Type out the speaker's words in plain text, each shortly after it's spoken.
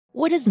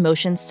What does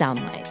motion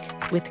sound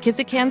like? With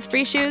Kizikans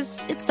free shoes,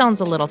 it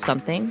sounds a little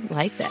something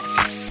like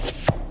this.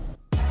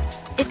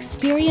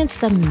 Experience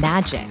the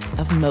magic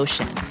of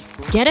motion.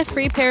 Get a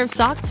free pair of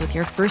socks with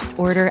your first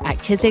order at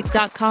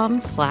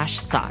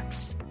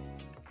kizik.com/socks.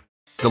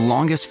 The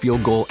longest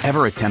field goal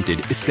ever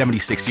attempted is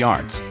 76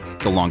 yards.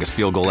 The longest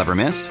field goal ever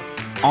missed?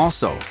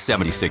 Also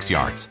 76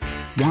 yards.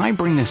 Why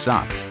bring this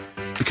up?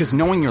 Because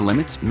knowing your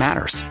limits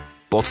matters,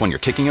 both when you're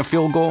kicking a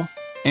field goal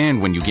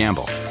and when you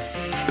gamble.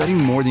 Betting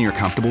more than you're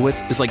comfortable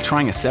with is like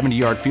trying a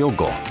 70-yard field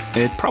goal.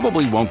 It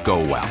probably won't go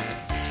well.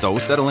 So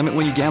set a limit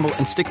when you gamble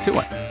and stick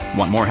to it.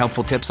 Want more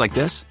helpful tips like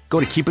this?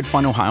 Go to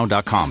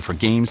keepitfunohio.com for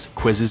games,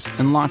 quizzes,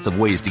 and lots of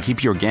ways to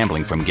keep your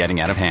gambling from getting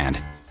out of hand.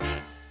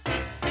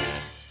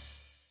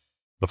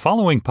 The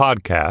following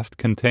podcast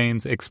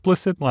contains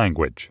explicit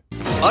language.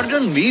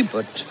 Pardon me,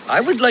 but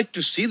I would like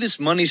to see this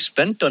money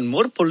spent on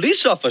more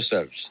police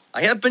officers.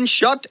 I have been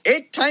shot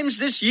 8 times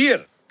this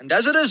year, and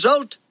as a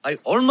result, I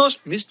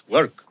almost missed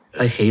work.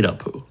 I hate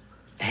Apu.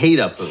 Hate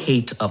Apu.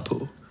 Hate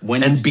Apu.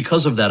 And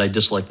because of that, I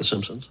dislike The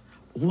Simpsons.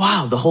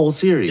 Wow, the whole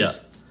series? Yeah.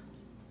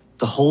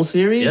 The whole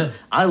series? Yeah.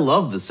 I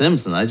love The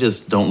Simpsons. I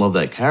just don't love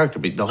that character.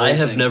 The whole I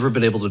have thing. never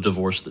been able to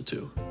divorce the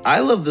two. I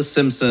love The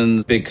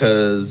Simpsons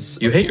because...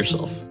 You hate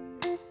yourself.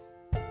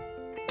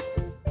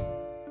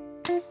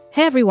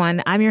 Hey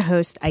everyone, I'm your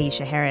host,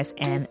 Aisha Harris,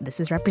 and this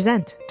is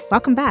Represent.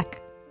 Welcome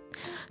back.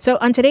 So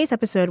on today's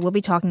episode, we'll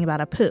be talking about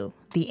Apu,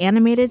 the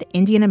animated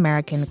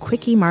Indian-American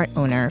Quickie Mart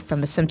owner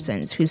from The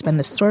Simpsons, who's been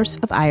the source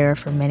of ire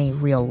for many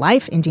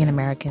real-life Indian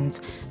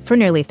Americans for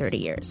nearly 30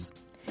 years.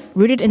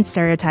 Rooted in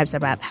stereotypes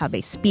about how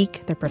they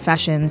speak, their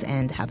professions,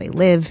 and how they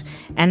live,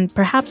 and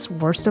perhaps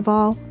worst of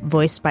all,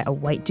 voiced by a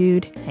white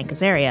dude, Hank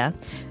Azaria,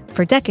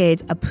 for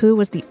decades, Apu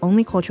was the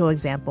only cultural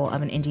example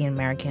of an Indian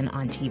American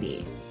on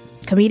TV.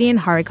 Comedian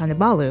Hari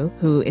Kondabolu,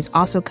 who is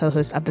also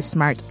co-host of the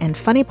smart and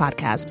funny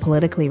podcast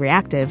Politically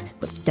Reactive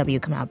with W.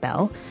 Kamau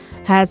Bell,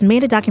 has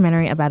made a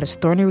documentary about his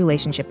thorny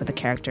relationship with a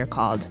character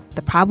called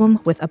The Problem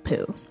with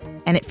Apu.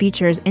 And it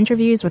features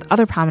interviews with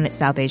other prominent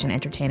South Asian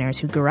entertainers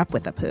who grew up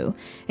with Apu,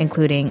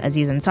 including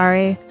Aziz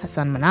Ansari,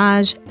 Hassan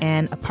Minhaj,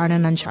 and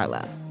Aparna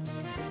Nancharla.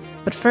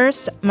 But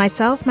first,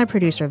 myself, my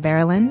producer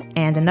Verilyn,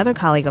 and another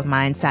colleague of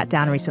mine sat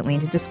down recently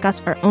to discuss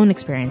our own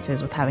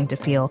experiences with having to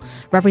feel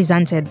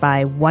represented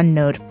by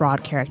one-note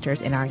broad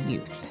characters in our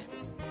youth.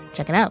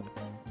 Check it out.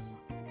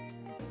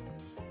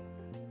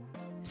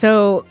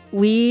 So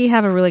we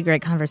have a really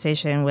great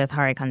conversation with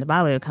Hari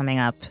Kondabolu coming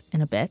up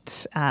in a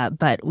bit,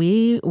 but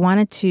we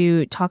wanted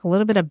to talk a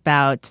little bit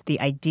about the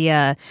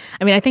idea.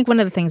 I mean, I think one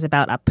of the things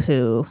about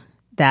Apu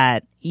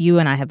that you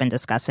and I have been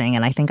discussing,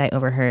 and I think I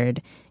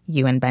overheard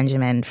you and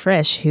Benjamin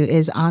Frisch, who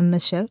is on the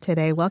show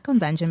today. Welcome,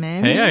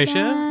 Benjamin. Hey,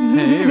 Aisha.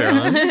 Hey,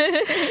 everyone.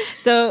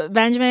 So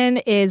Benjamin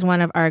is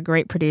one of our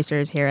great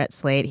producers here at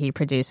Slate. He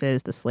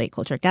produces the Slate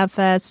Culture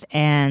Gabfest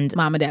and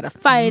Mom and Dad Are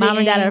Fighting. Mom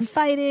and Dad Are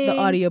Fighting. The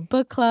Audio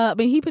Book Club.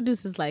 I mean, he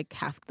produces like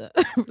half the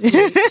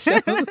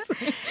shows.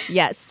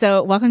 Yes.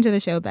 So welcome to the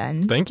show,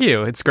 Ben. Thank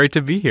you. It's great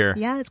to be here.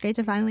 Yeah, it's great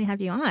to finally have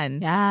you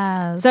on.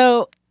 Yeah.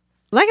 So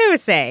like I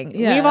was saying,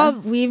 Yeah.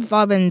 we've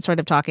all been sort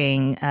of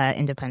talking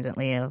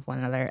independently of one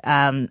another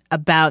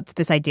about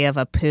this idea of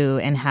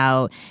Apu and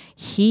how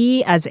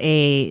he, as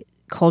a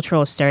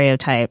cultural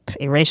stereotype,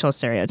 a racial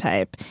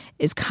stereotype,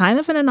 is kind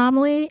of an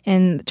anomaly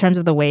in terms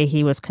of the way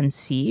he was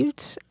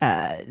conceived.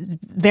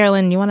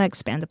 Verilyn, you want to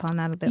expand upon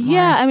that a bit more?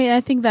 Yeah, I mean,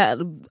 I think that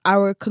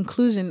our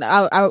conclusion,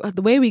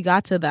 the way we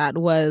got to that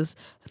was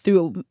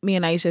through me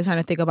and Aisha trying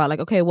to think about,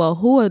 like, okay, well,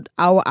 who would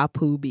our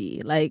Apu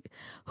be? Like,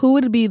 who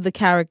would be the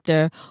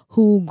character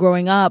who,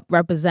 growing up,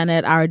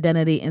 represented our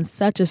identity in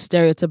such a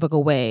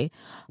stereotypical way,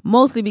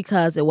 mostly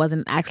because it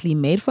wasn't actually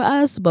made for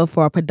us, but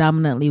for a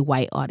predominantly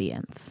white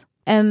audience.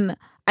 And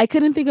I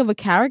couldn't think of a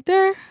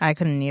character. I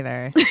couldn't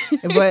either.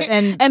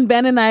 And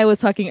Ben and I were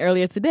talking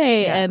earlier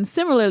today, and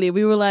similarly,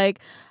 we were like,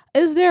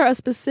 is there a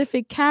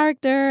specific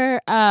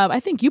character? I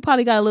think you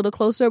probably got a little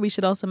closer. We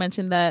should also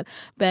mention that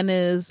Ben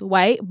is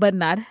white, but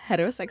not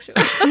heterosexual.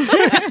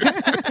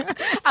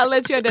 I'll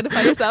let you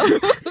identify yourself.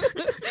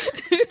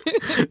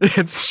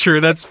 It's true.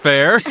 That's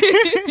fair.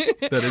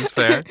 That is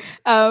fair.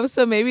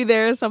 So maybe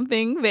there is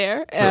something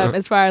there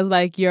as far as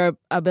like your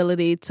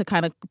ability to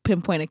kind of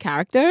pinpoint a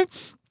character.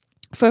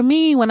 For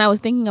me, when I was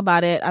thinking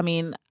about it, I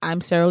mean,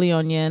 I'm Sierra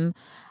Leonean.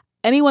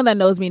 Anyone that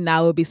knows me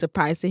now would be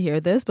surprised to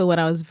hear this, but when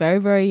I was very,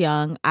 very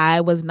young,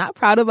 I was not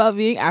proud about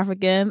being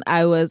African.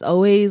 I was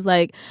always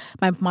like,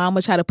 my mom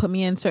would try to put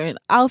me in certain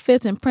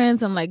outfits and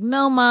prints. I'm like,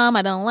 no, Mom,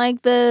 I don't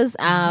like this.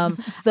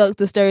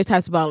 The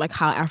stereotypes about like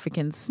how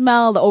Africans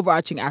smell, the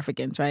overarching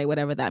Africans, right?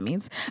 Whatever that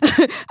means.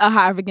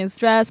 How Africans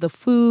dress, the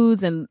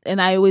foods. And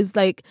I always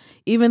like,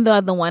 even though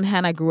on the one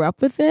hand I grew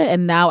up with it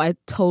and now I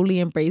totally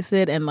embrace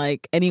it. And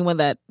like anyone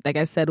that, like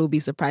I said, will be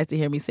surprised to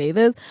hear me say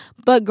this.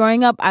 But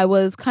growing up, I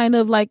was kind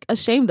of like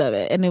ashamed of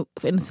it. And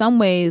in some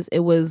ways, it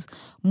was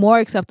more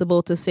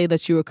acceptable to say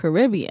that you were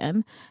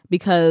Caribbean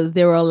because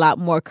there were a lot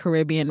more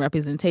Caribbean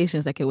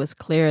representations. Like, it was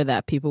clear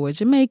that people were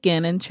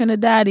Jamaican and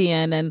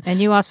Trinidadian.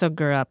 And you also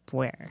grew up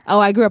where? Oh,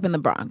 I grew up in the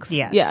Bronx.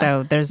 Yeah.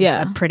 So there's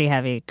a pretty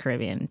heavy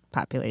Caribbean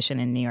population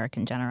in New York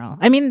in general.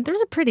 I mean,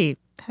 there's a pretty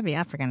heavy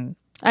African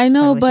I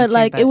know, but too,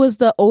 like it was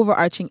the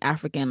overarching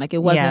African. Like, it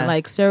wasn't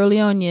like Sierra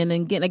Leonean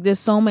and like there's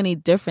so many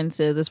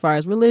differences as far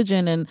as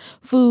religion and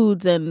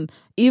foods and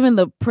even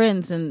the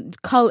prints and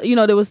color. You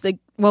know, there was the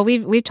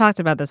we've talked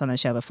about this on the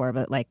show before,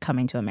 but like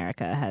Coming to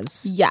America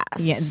has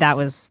that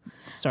was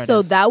sort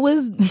of that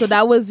was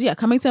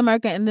Coming to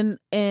America. And then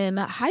in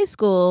high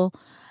school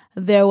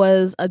there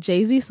was a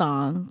Jay-Z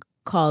song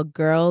called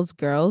Girls,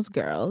 Girls,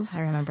 Girls.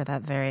 I remember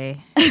that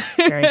very,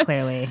 very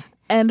clearly.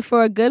 And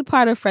for a good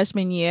part of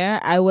freshman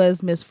year, I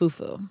was Miss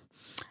Fufu.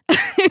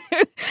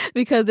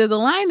 Because there's a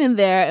line in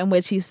there in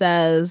which he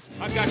says,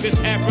 I got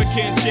this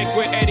African chick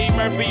with Eddie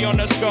Murphy on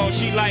the skull.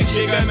 She like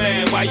Jigga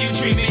Man, why you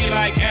treat me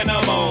like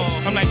animal?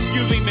 I'm like,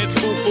 excuse me, Miss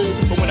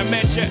Fufu, but when I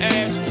met your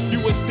ass,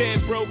 you was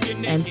dead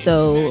broken. And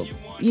so,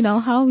 you know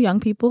how young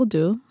people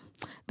do.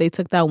 They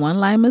took that one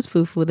line, Miss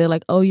Fufu. They're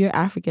like, oh, you're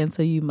African,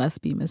 so you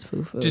must be Miss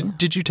Fufu.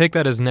 Did you take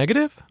that as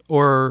negative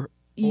or...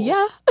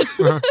 Yeah.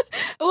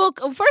 Well,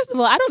 first of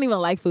all, I don't even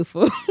like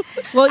fufu.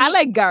 Well, I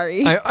like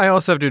gari. I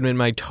also have to admit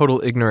my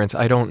total ignorance.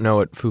 I don't know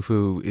what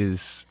fufu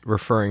is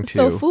referring to.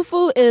 So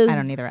fufu is... I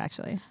don't either,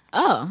 actually.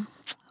 Oh.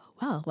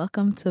 Well,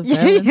 welcome to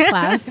Verlin's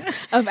class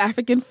of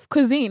African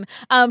cuisine.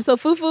 So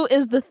fufu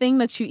is the thing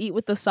that you eat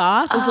with the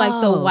sauce. It's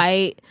like the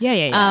white.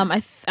 Yeah.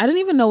 I don't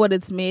even know what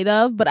it's made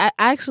of, but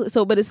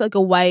but it's like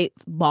a white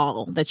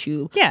ball that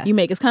you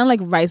make. It's kind of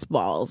like rice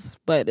balls,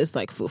 but it's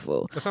like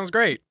fufu. That sounds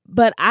great.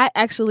 But I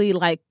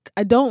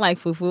don't like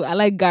fufu. I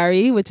like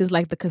gari, which is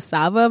like the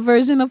cassava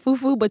version of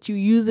fufu, but you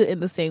use it in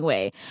the same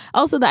way.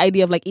 Also, the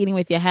idea of like eating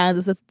with your hands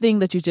is a thing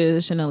that you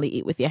traditionally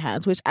eat with your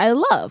hands, which I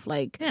love.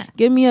 Like,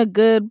 give me a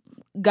good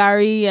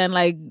gari and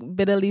like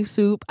bitter leaf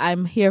soup,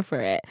 I'm here for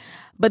it.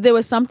 But there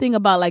was something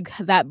about like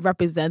that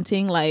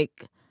representing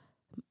like,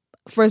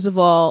 first of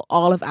all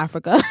of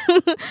Africa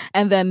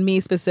and then me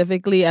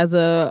specifically as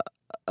a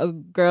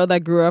girl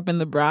that grew up in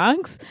the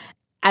Bronx.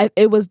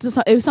 It was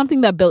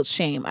something that built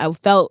shame. I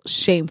felt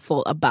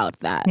shameful about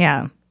that.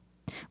 Yeah.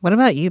 What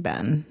about you,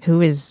 Ben? Who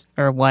is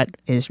or what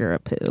is your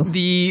Apu?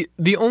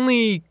 The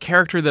only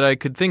character that I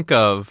could think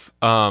of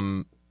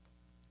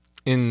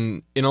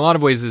in a lot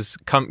of ways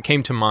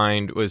came to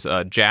mind was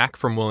Jack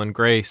from Will and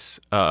Grace.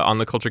 On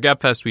the Culture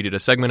Gap Fest, we did a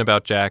segment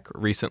about Jack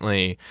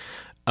recently,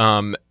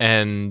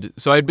 and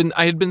so I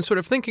had been sort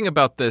of thinking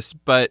about this,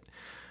 but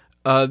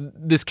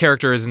this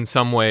character is in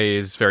some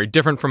ways very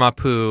different from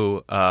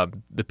Apu.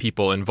 The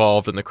people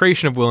involved in the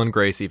creation of Will and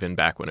Grace, even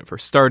back when it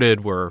first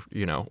started, were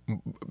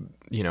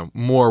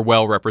more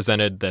well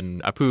represented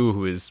than Apu,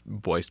 who is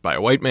voiced by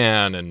a white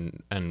man,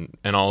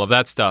 and all of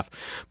that stuff.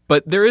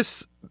 But there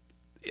is.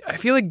 I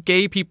feel like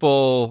gay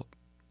people,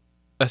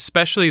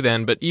 especially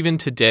then, but even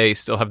today,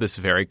 still have this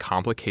very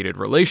complicated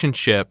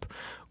relationship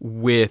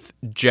with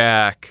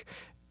Jack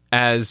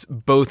as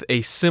both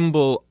a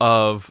symbol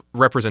of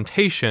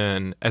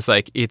representation, as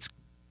like it's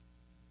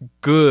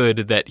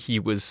good that he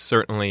was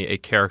certainly a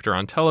character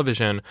on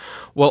television,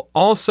 while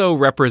also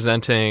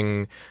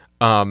representing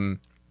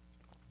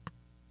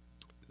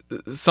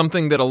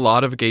something that a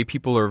lot of gay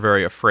people are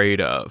very afraid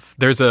of.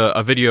 There's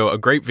a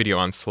great video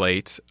on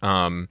Slate.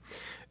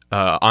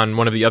 On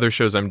one of the other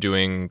shows I'm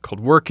doing called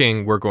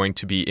Working, we're going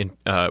to be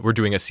we're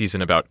doing a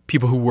season about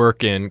people who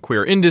work in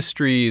queer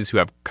industries, who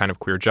have kind of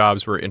queer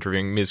jobs. We're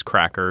interviewing Ms.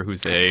 Cracker,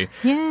 who's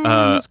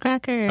Ms.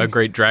 Cracker, a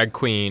great drag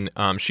queen.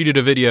 She did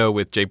a video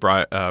with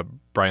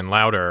Brian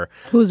Lauder,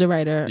 who's a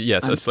writer.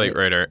 Yes, a Slate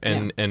writer.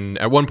 And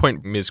at one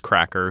point, Ms.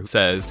 Cracker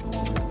says,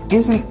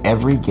 "Isn't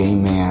every gay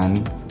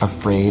man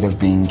afraid of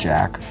being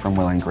Jack from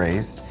Will and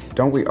Grace?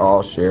 Don't we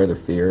all share the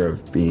fear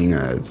of being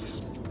a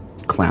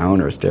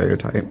clown or a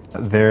stereotype?"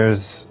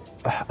 There's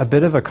a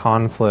bit of a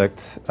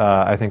conflict,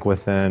 I think,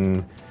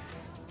 within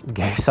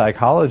gay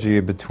psychology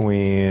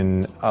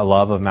between a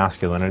love of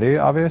masculinity,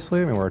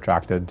 obviously. I mean, we're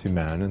attracted to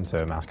men, and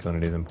so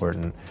masculinity is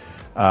important.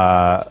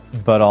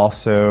 But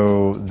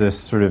also this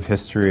sort of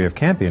history of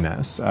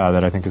campiness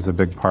that I think is a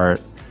big part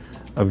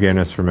of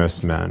gayness for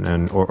most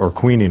men, or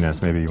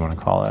queeniness, maybe you want to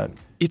call it.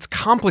 It's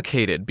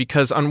complicated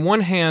because on one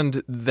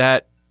hand,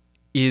 that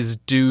is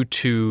due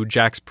to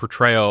Jack's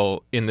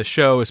portrayal in the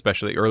show,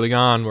 especially early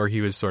on, where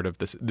he was sort of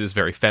this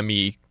very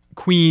femme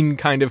queen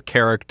kind of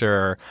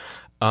character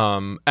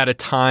at a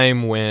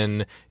time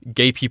when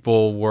gay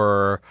people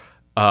were,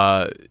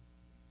 I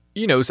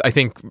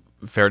think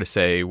fair to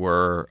say,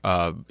 were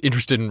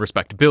interested in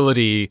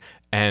respectability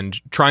and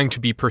trying to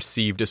be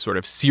perceived as sort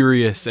of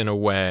serious in a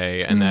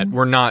way, and that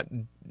we're not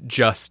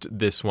just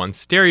this one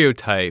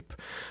stereotype.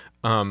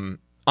 On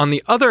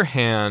the other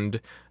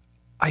hand,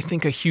 I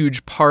think a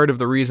huge part of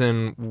the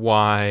reason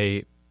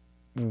why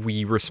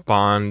we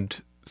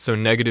respond so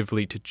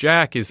negatively to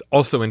Jack is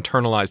also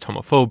internalized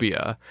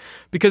homophobia,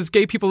 because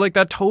gay people like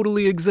that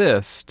totally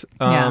exist.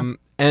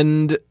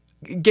 And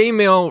gay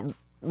male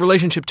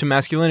relationship to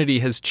masculinity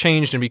has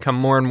changed and become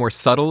more and more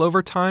subtle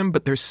over time,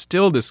 but there's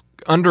still this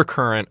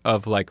undercurrent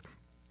of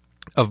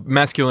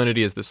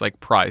masculinity as this like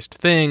prized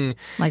thing,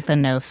 like the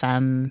no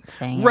femme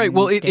thing, right?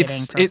 Well, it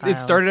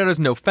started out as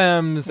no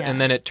femmes, and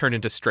then it turned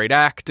into straight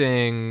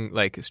acting,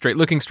 like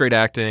straight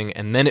acting,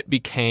 and then it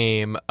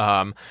became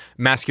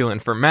masculine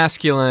for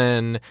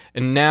masculine,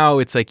 and now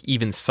it's like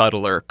even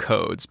subtler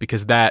codes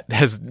because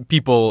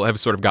people have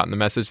sort of gotten the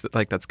message that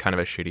like that's kind of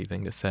a shitty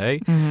thing to say,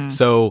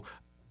 so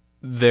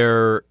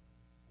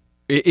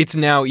it's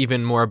now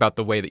even more about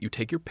the way that you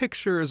take your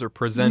pictures or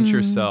present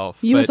yourself.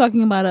 You were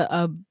talking about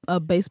a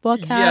baseball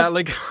cap? Yeah,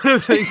 like one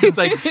of the things,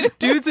 like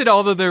dudes in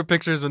all of their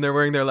pictures when they're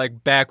wearing their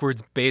like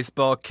backwards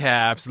baseball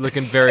caps,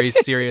 looking very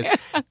serious.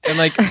 And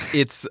like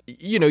it's,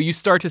 you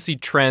start to see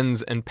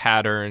trends and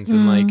patterns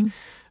and like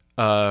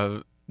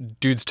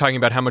dudes talking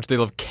about how much they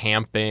love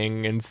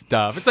camping and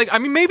stuff. It's like, I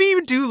mean, maybe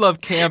you do love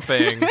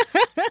camping,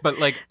 but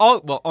like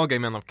all gay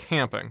men love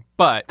camping,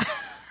 but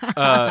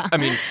I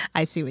mean,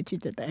 I see what you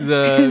did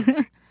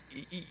there.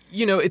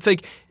 It's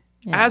like,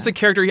 as a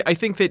character, I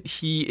think that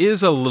he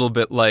is a little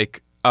bit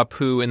like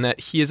Apu in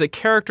that he is a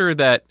character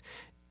that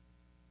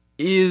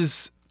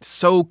is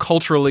so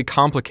culturally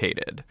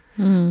complicated.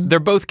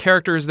 They're both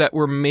characters that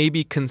were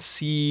maybe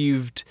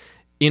conceived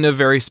in a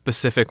very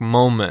specific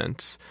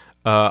moment.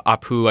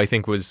 Apu, I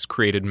think, was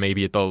created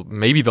maybe at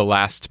the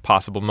last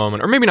possible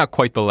moment, or maybe not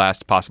quite the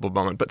last possible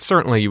moment, but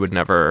certainly you would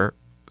never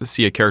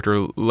see a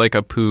character like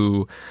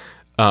Apu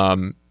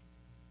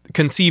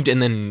conceived and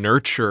then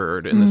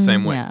nurtured in the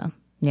same way.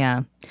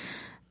 Yeah.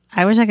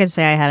 I wish I could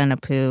say I had an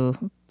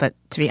Apu, but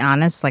to be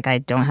honest, like I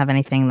don't have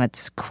anything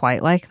that's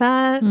quite like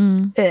that.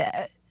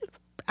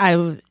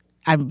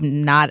 I'm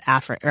not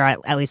African, or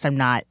at least I'm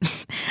not.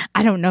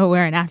 I don't know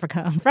where in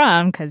Africa I'm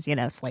from because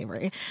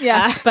slavery.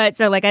 Yeah, but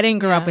so like I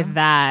didn't grow up with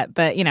that.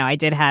 But I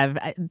did have.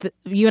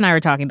 You and I were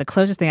talking. The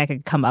closest thing I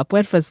could come up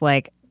with was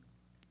like,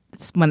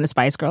 when the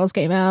Spice Girls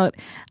came out,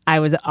 I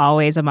was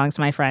always amongst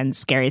my friends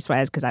Scary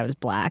Spice because I was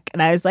black,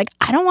 and I was like,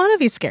 I don't want to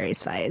be Scary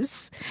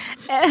Spice.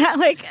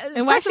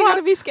 And why she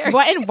gotta be scary?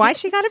 Why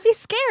she gotta be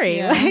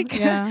scary?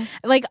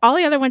 Like all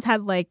the other ones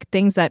had like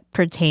things that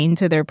pertain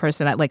to their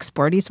personality. Like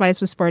Sporty Spice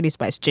was Sporty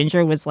Spice.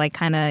 Ginger was like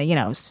kind of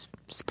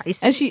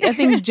spicy. And I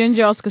think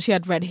Ginger also because she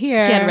had red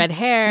hair. She had red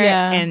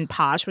hair, and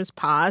Posh was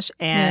Posh,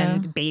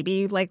 and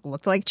Baby like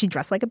looked like she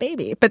dressed like a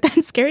baby. But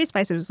then Scary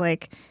Spice, it was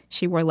like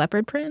she wore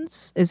leopard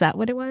prints. Is that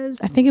what it was?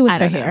 I think it was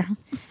her hair,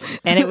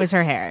 and it was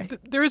her hair.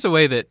 There is a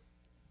way that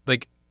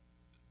like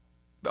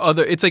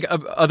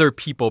other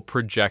people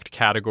project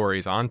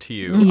categories onto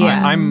you.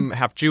 Yeah. I'm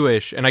half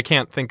Jewish, and I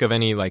can't think of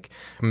any like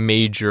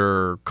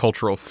major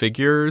cultural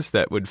figures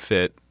that would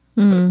fit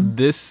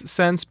this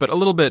sense, but a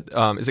little bit.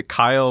 Is it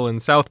Kyle in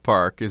South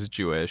Park is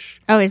Jewish?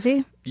 Oh, is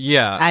he?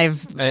 Yeah, I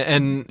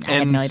had no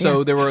idea.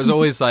 So there was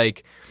always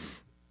like,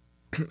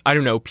 I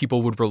don't know,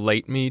 people would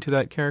relate me to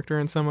that character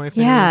in some way.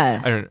 Yeah,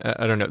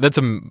 I don't know. That's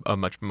a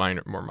much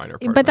more minor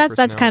part. But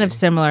that's kind of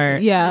similar.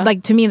 Yeah,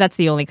 like to me, that's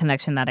the only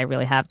connection that I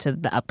really have to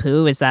the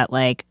Apu is that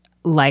like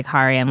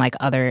Hari and like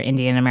other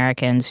Indian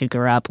Americans who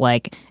grew up,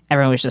 like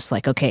everyone was just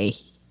like, okay,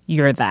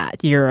 you're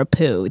a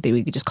Pooh.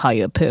 We could just call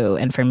you a Pooh.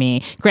 And for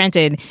me,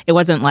 granted, it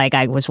wasn't like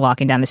I was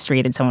walking down the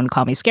street and someone would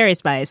call me Scary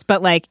Spice,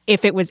 but like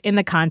if it was in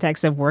the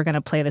context of we're going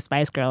to play the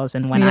Spice Girls,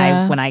 and when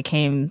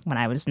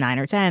I was 9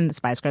 or 10, the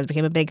Spice Girls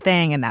became a big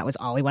thing, and that was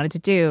all we wanted to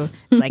do.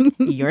 It's like,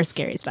 you're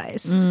Scary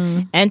Spice.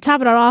 And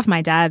top it all off,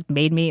 my dad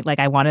made me, like,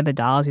 I wanted the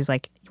dolls. He's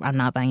like, I'm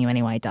not buying you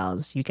any white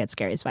dolls. You get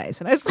Scary Spice.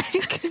 And I was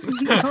like,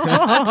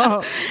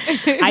 no.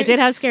 I did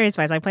have Scary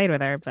Spice. I played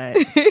with her, but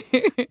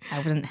I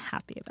wasn't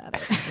happy about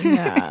it.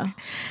 Yeah.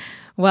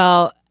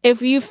 Well,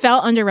 if you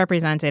felt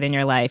underrepresented in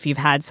your life, you've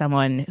had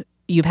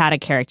a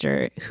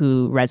character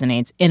who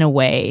resonates in a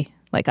way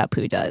like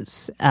Apu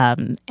does.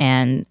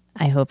 And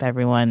I hope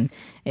everyone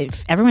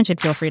should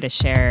feel free to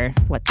share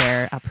what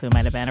their Apu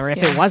might have been, or if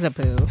it was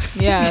Apu.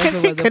 Yeah,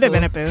 because it could have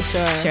been Apu.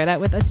 Sure. Share that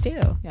with us too.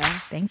 Yeah.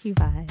 Thank you.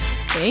 Bye.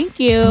 Thank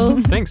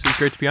you. Thanks. It's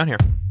great to be on here.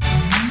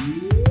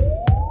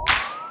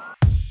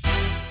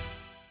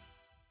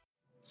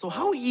 So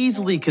how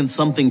easily can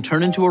something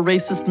turn into a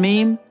racist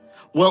meme?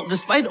 Well,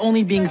 despite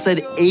only being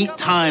said 8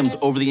 times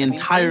over the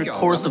entire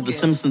course of The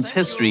Simpsons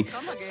history,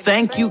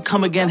 "Thank you,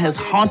 come again" has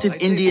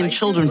haunted Indian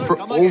children for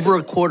over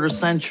a quarter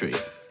century.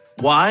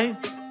 Why?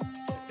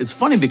 It's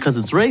funny because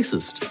it's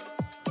racist.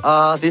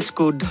 This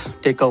could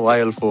take a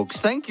while, folks.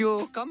 Thank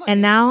you. Come on.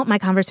 And now my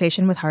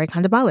conversation with Hari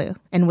Kondabolu,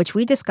 in which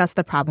we discuss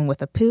the problem with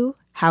Apu,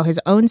 how his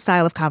own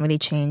style of comedy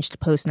changed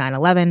post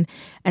 9/11,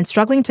 and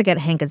struggling to get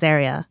Hank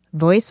Azaria,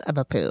 voice of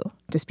Apu,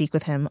 to speak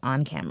with him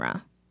on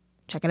camera.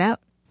 Check it out.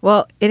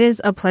 Well, it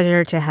is a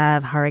pleasure to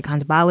have Hari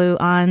Kondabolu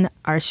on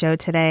our show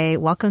today.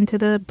 Welcome to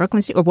the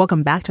Brooklyn studio, or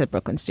welcome back to the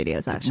Brooklyn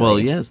studios, actually. Well,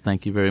 yes,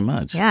 thank you very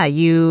much. Yeah,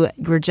 you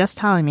were just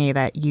telling me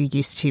that you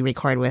used to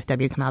record with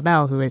W. Kamau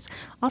Bell, who has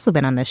also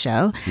been on this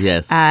show.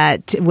 Yes.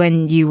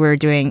 When you were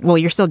doing, well,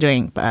 you're still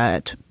doing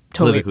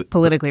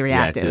politically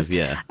reactive.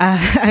 Yeah.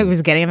 I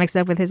was getting it mixed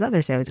up with his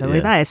other show,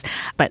 Totally Biased.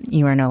 But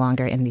you are no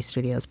longer in these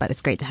studios, but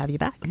it's great to have you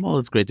back. Well,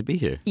 it's great to be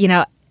here.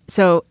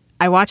 So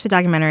I watched the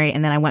documentary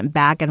and then I went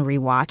back and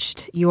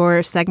rewatched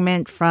your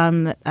segment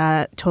from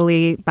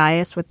Totally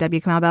Biased with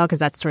W. Kamau Bell, because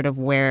that's sort of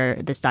where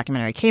this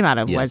documentary came out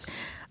of, was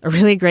a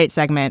really great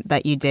segment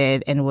that you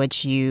did in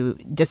which you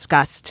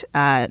discussed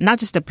not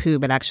just Apu,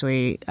 but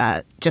actually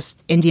just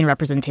Indian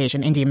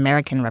representation, Indian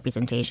American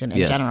representation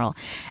in general.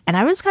 And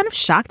I was kind of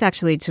shocked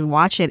actually to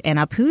watch it, and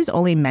Apu's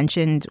only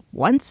mentioned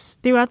once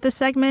throughout the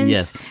segment.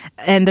 Yes.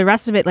 And the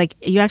rest of it, like,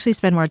 you actually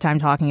spend more time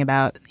talking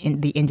about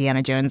the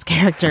Indiana Jones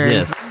characters.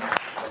 Yes.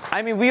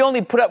 I mean, we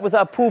only put up with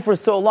Apu for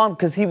so long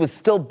because he was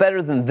still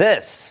better than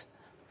this.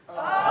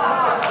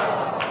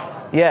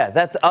 Yeah,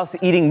 that's us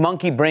eating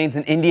monkey brains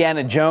in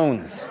Indiana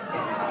Jones.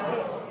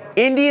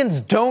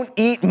 Indians don't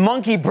eat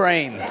monkey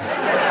brains.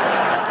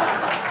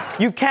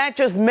 You can't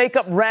just make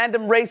up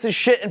random racist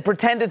shit and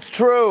pretend it's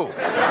true.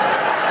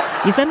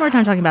 You spend more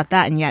time talking about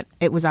that, and yet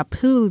it was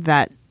Apu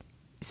that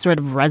sort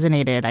of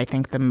resonated, I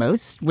think, the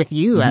most with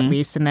you, at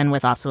least, and then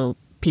with also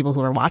people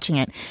who were watching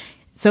it.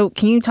 So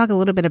can you talk a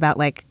little bit about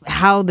like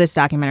how this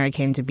documentary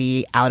came to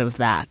be out of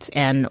that,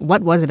 and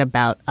what was it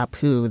about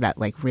Apu that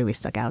like really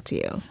stuck out to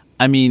you?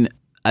 I mean,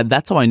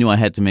 that's how I knew I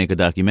had to make a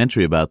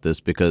documentary about this,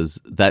 because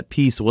that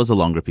piece was a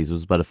longer piece. It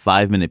was about a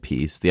 5-minute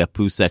piece. The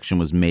Apu section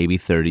was maybe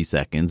 30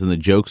 seconds, and the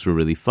jokes were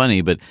really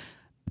funny. But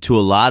to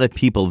a lot of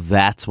people,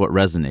 that's what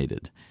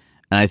resonated.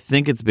 And I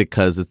think it's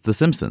because it's The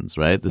Simpsons,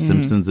 right? The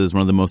Simpsons is one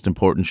of the most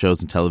important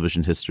shows in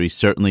television history.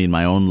 Certainly in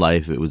my own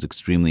life, it was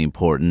extremely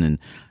important in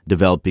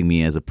developing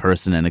me as a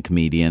person and a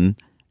comedian.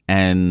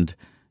 And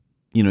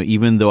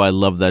even though I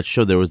loved that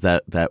show, there was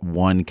that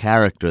one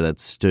character that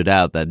stood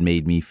out that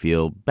made me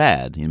feel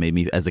bad. It made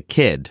me, as a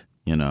kid,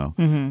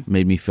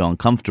 made me feel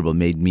uncomfortable,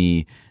 made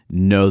me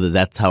know that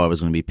that's how I was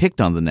going to be picked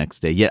on the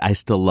next day. Yet I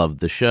still loved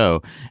the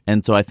show.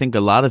 And so I think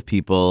a lot of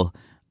people,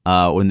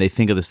 when they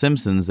think of The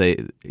Simpsons, they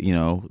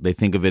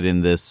think of it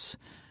in this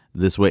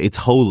way. It's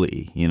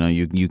holy.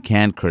 You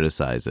can't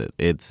criticize it.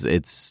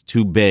 It's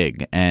too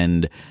big.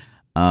 And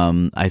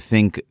I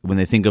think when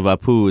they think of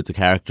Apu, it's a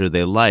character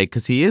they like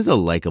because he is a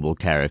likable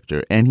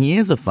character and he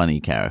is a funny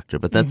character,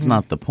 but that's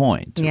not the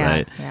point,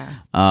 right?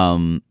 Yeah.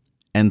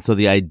 And so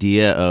the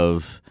idea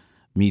of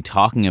me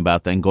talking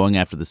about that and going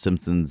after The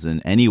Simpsons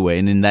in any way,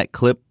 and in that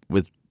clip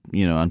with,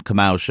 on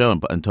Kamau's show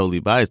and Totally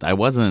Biased, I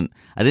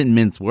didn't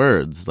mince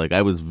words. Like,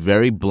 I was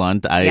very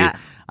blunt.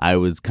 I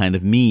was kind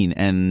of mean,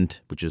 and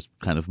which is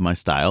kind of my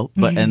style.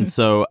 But and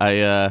so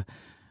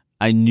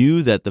I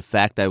knew that the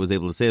fact I was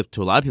able to say it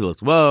to a lot of people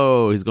is,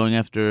 whoa, he's going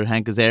after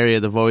Hank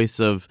Azaria, the voice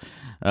of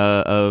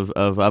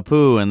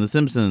Apu and The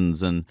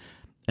Simpsons. And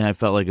I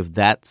felt like if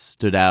that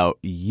stood out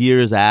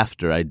years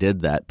after I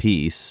did that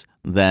piece,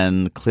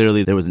 then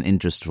clearly there was an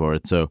interest for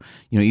it. So,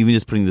 even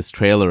just putting this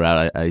trailer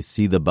out, I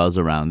see the buzz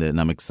around it, and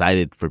I'm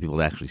excited for people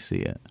to actually see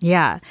it.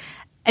 Yeah.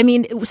 I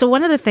mean, so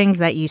one of the things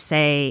that you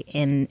say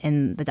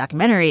in the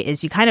documentary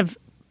is you kind of,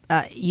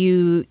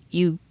 you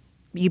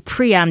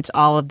preempt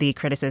all of the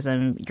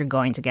criticism you're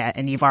going to get,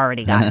 and you've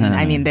already gotten.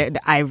 I mean,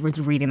 I was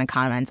reading the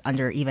comments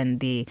under even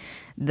the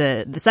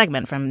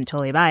segment from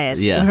Totally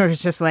Biased, where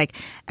it's just like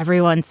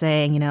everyone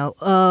saying,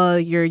 oh,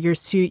 you're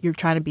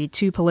trying to be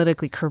too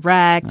politically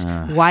correct.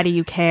 Why do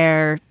you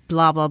care?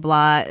 Blah blah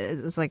blah.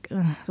 It's like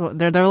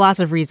there are lots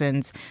of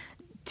reasons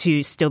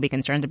to still be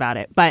concerned about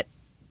it, but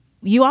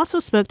you also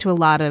spoke to a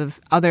lot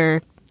of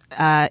other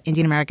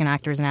Indian American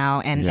actors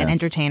now and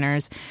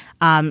entertainers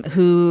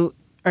who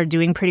are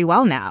doing pretty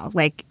well now,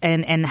 like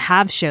and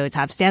have shows,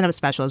 have stand-up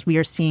specials. We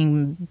are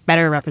seeing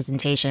better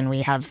representation.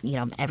 We have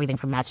everything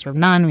from Master of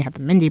None. We have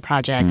the Mindy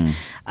Project.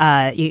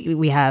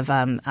 We have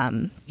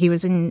he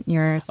was in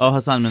your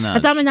Hasan Minhaj.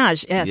 Hasan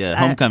Minhaj, yes. Yeah,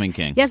 Homecoming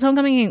King. Yes,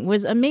 Homecoming King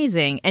was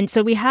amazing. And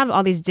so we have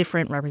all these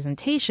different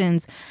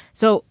representations.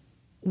 So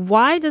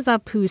why does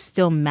Apu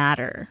still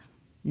matter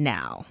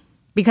now?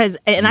 Because,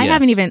 and I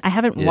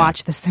haven't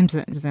watched The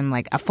Simpsons in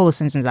like a full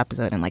Simpsons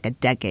episode in like a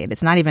decade.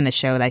 It's not even a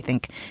show that I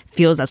think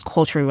feels as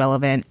culturally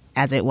relevant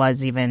as it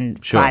was even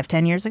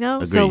 5-10 years ago.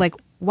 Agreed. So like,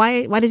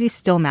 why does he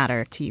still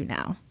matter to you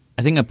now?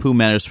 I think Apu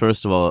matters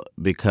first of all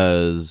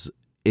because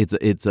it's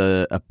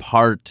a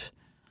part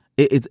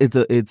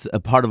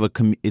of a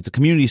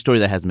community story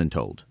that hasn't been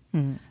told,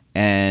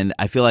 and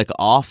I feel like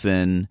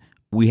often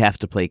we have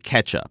to play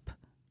catch up.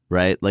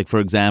 Right? Like, for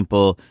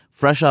example,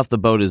 Fresh Off the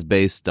Boat is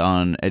based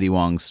on Eddie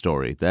Wong's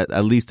story, that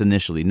at least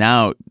initially.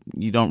 Now,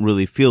 you don't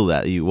really feel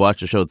that. You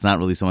watch the show, it's not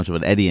really so much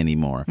about Eddie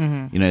anymore.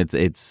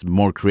 It's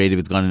more creative.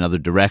 It's gone in other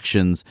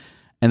directions.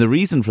 And the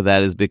reason for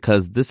that is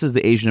because this is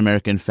the Asian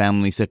American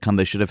family sitcom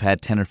they should have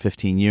had 10 or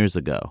 15 years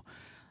ago.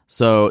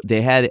 So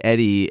they had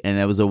Eddie, and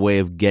that was a way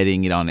of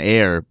getting it on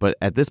air. But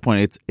at this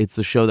point, it's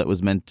the show that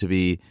was meant to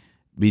be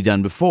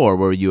done before,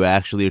 where you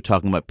actually are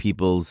talking about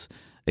people's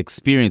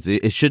experience.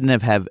 It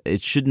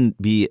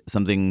shouldn't be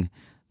something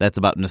that's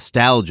about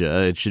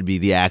nostalgia. It should be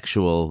the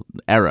actual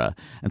era.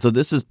 And so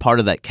this is part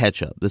of that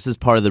catch-up. This is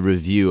part of the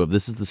review of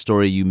this is the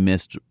story you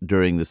missed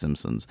during The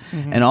Simpsons.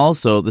 Mm-hmm. And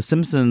also, The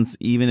Simpsons,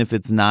 even if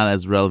it's not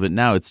as relevant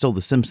now, it's still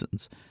The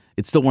Simpsons.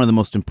 It's still one of the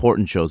most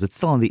important shows. It's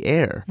still on the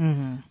air.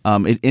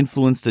 Mm-hmm. It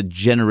influenced a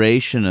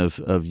generation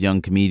of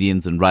young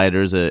comedians and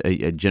writers,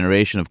 a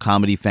generation of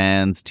comedy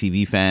fans,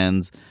 TV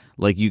fans.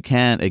 Like, you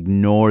can't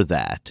ignore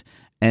that.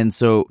 And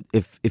so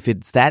if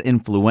it's that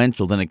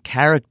influential, then a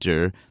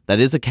character that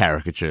is a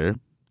caricature,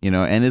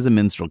 and is a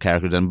minstrel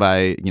character done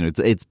by,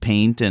 it's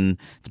paint and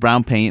it's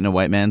brown paint and a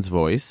white man's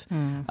voice.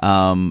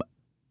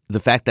 The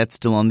fact that's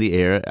still on the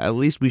air, at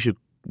least we should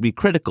be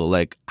critical.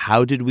 Like,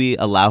 how did we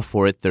allow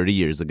for it 30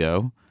 years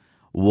ago?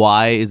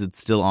 Why is it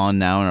still on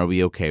now, and are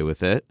we okay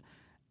with it?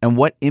 And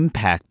what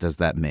impact does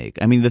that make?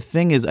 I mean, the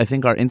thing is, I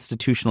think our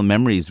institutional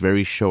memory is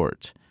very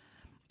short.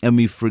 And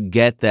we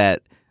forget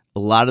that a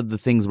lot of the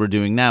things we're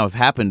doing now have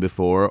happened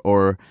before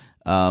or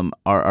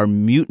are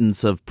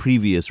mutants of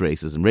previous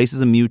racism.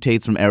 Racism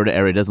mutates from era to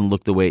era. It doesn't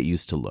look the way it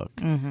used to look.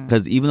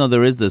 Because even though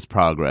there is this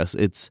progress,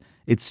 it's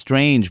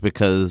strange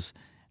because,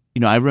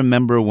 I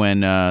remember when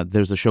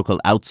there's a show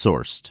called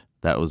Outsourced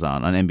that was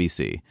on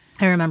NBC.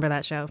 I remember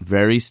that show.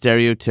 Very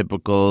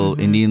stereotypical,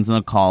 Indians in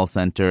a call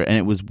center. And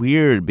it was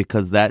weird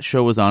because that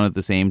show was on at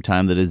the same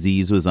time that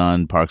Aziz was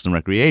on Parks and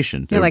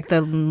Recreation. Yeah, like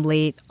the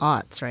late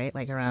aughts, right?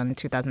 Like around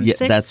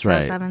 2006, yeah, that's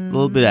right. 07? A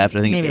little bit after,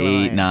 I think Maybe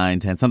 8, 9,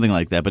 10, something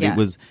like that. But yeah.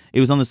 it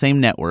was on the same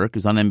network. It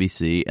was on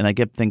NBC. And I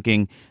kept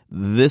thinking,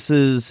 this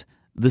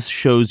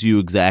shows you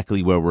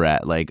exactly where we're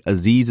at. Like,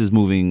 Aziz is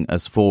moving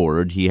us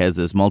forward. He has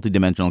this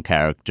multidimensional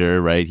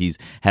character, right? He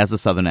has a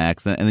Southern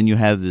accent. And then you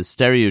have this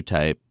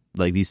stereotype,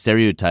 like these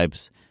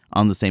stereotypes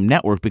on the same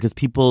network because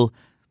people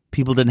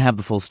didn't have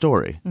the full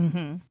story.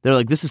 They're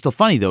like, this is still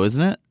funny though,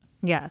 isn't it?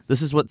 Yeah.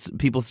 This is what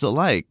people still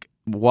like.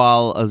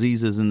 While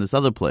Aziz is in this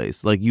other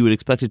place, like, you would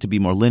expect it to be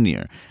more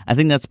linear. I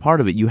think that's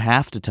part of it. You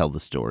have to tell the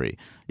story.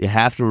 You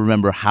have to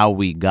remember how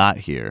we got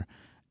here.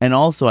 And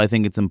also, I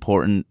think it's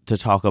important to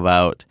talk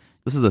about,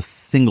 this is a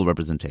single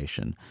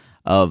representation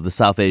of the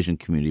South Asian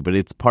community, but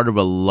it's part of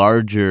a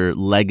larger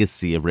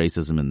legacy of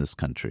racism in this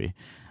country.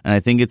 And I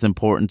think it's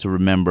important to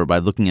remember by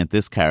looking at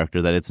this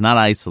character that it's not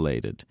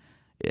isolated.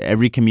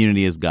 Every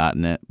community has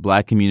gotten it.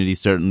 Black community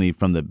certainly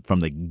from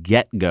the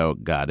get-go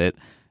got it,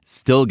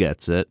 still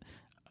gets it.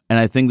 And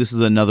I think this is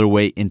another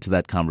way into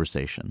that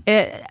conversation.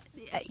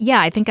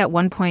 Yeah, I think at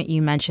one point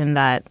you mentioned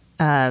that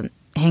Hank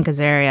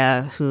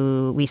Azaria,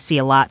 who we see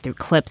a lot through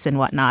clips and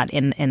whatnot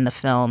in the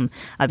film,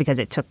 because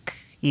it took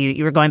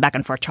you were going back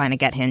and forth trying to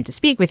get him to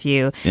speak with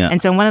you. Yeah.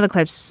 And so in one of the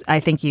clips, I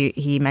think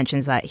he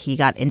mentions that he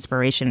got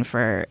inspiration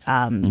for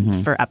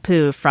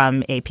Apu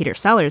from a Peter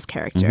Sellers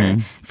character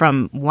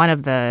from one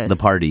of the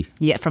Party.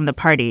 Yeah, from the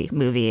Party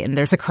movie. And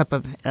there's a clip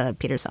of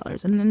Peter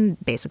Sellers and then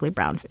basically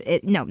brown.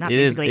 It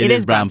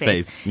is brown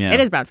face. Yeah.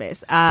 It is brown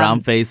face. Brown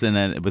face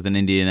and with an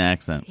Indian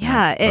accent.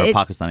 Yeah, or a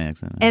Pakistani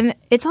accent. And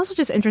it's also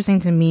just interesting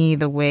to me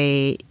the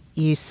way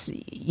you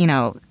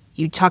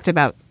talked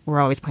about we're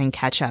always playing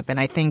catch up. And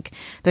I think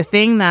the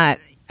thing that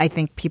I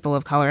think people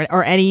of color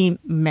or any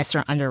mis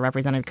or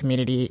underrepresented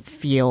community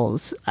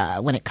feels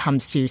when it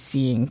comes to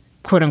seeing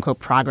quote unquote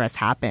progress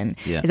happen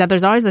is that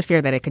there's always the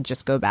fear that it could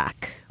just go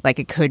back, like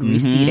it could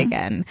recede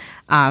again.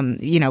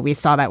 We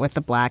saw that with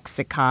the black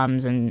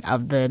sitcoms and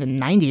of the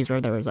 90s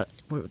where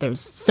there's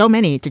so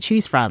many to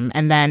choose from.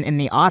 And then in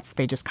the aughts,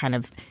 they just kind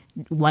of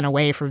went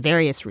away for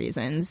various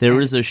reasons. There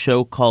was a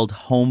show called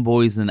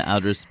Homeboys in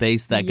Outer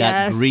Space that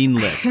got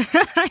greenlit.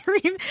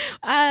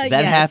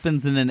 That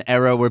happens in an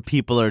era where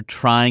people are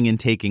trying and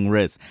taking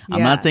risks.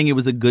 I'm not saying it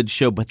was a good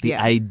show, but the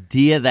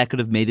idea that could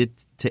have made it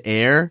to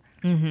air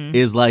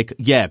is like,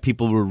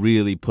 people were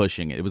really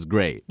pushing it. It was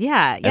great.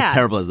 Yeah. As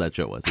terrible as that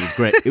show was. It was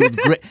great. It was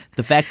great.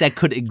 The fact that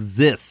could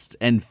exist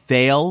and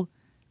fail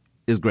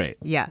is great.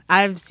 Yeah,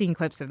 I've seen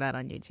clips of that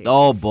on YouTube.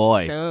 Oh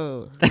boy.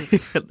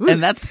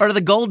 And that's part of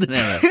the golden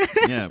era.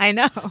 Yeah. I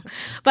know.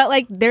 But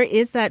like there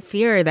is that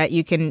fear that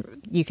you can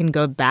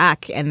go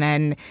back and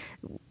then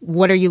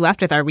what are you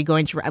left with? Are we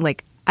going to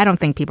I don't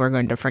think people are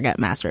going to forget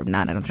Master of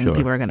None. I don't think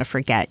people are going to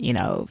forget,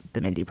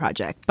 the Mindy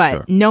Project.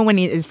 But no one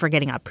is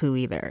forgetting Apu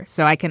either.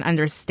 So I can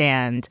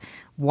understand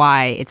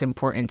why it's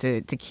important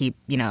to keep,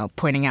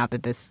 pointing out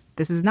that this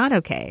is not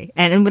okay.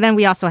 And then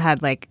we also had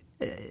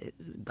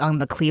on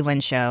the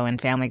Cleveland show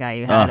and Family Guy,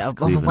 you had a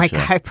white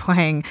guy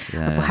playing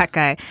a black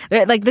guy.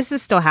 Like this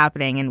is still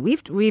happening, and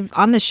we've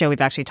on this show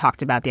we've actually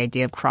talked about the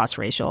idea of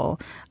cross-racial,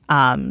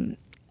 and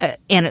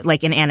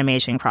like in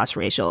animation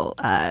cross-racial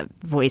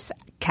voice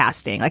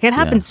casting. Like it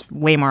happens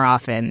way more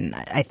often,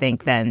 I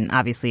think, than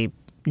obviously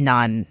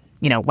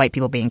white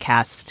people being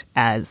cast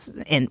as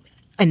in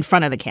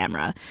front of the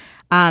camera.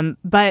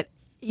 But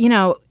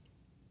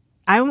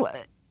I'm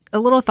a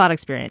little thought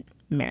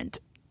experiment.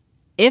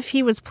 If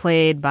he was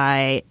played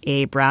by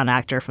a brown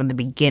actor from the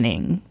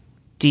beginning,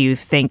 do you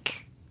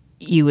think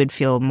you would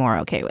feel more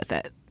okay with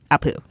it?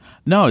 Apu.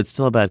 No, it's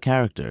still a bad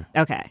character.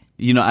 Okay.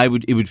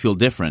 It would feel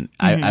different.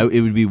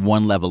 It would be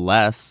one level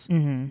less,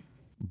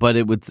 but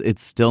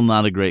it's still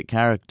not a great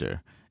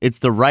character. It's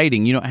the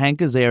writing. You know, Hank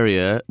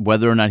Azaria,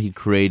 whether or not he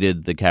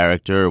created the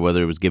character or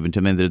whether it was given to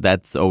him, and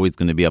that's always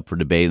going to be up for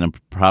debate, and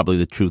probably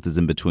the truth is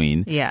in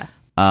between. Yeah.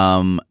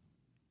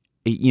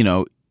 You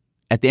know,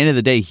 at the end of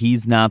the day,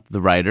 he's not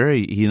the writer.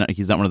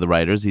 He's not one of the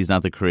writers. He's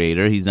not the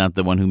creator. He's not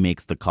the one who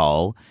makes the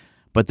call.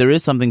 But there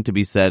is something to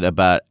be said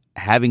about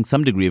having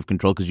some degree of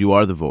control because you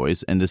are the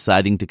voice and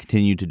deciding to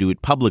continue to do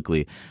it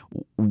publicly.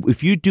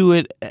 If you do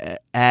it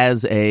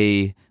as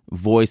a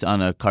voice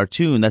on a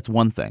cartoon, that's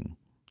one thing.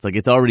 It's like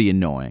it's already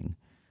annoying.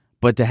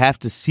 But to have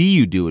to see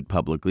you do it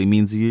publicly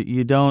means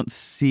you don't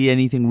see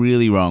anything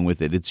really wrong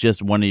with it. It's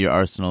just one of your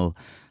arsenal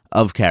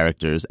of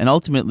characters. And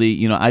ultimately,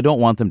 you know, I don't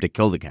want them to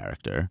kill the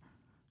character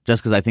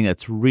just because I think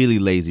that's really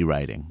lazy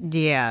writing.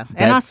 Yeah.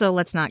 And also,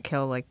 let's not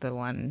kill, like, the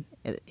one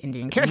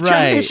Indian character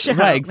in the show.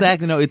 Right,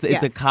 exactly. No, it's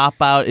a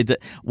cop-out.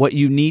 What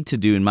you need to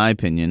do, in my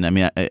opinion, I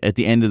mean, at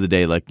the end of the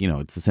day, like, you know,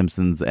 it's The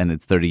Simpsons and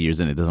it's 30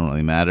 years in, it doesn't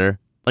really matter.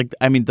 Like,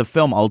 I mean, the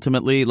film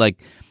ultimately, like,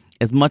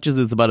 as much as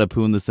it's about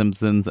Apu and The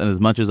Simpsons, and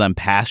as much as I'm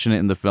passionate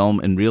in the film,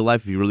 in real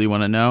life, if you really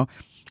want to know,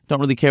 I don't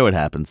really care what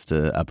happens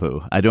to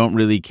Apu. I don't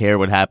really care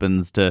what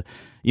happens to,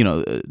 you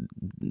know,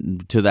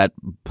 to that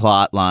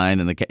plot line,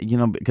 and you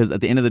know, because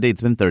at the end of the day,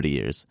 it's been 30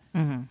 years.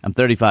 Mm-hmm. I'm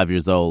 35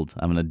 years old.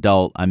 I'm an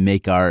adult. I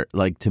make art.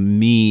 Like, to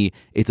me,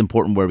 it's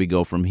important where we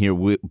go from here,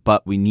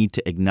 but we need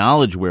to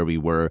acknowledge where we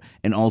were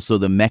and also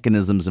the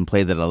mechanisms in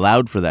play that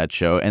allowed for that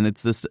show. And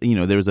it's this, you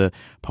know, there's a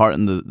part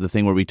in the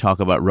thing where we talk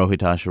about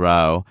Rohit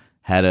Rao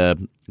had a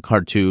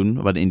cartoon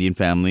about an Indian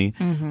family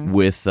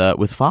with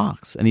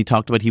Fox, and he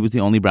talked about he was the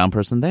only brown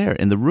person there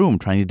in the room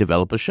trying to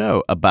develop a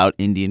show about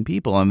Indian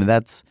people. I mean,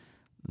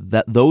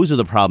 those are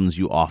the problems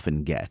you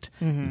often get.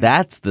 Mm-hmm.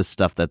 That's the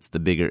stuff that's the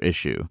bigger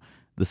issue.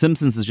 The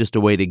Simpsons is just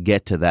a way to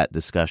get to that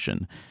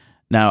discussion.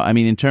 Now, I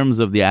mean, in terms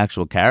of the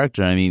actual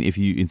character, I mean, if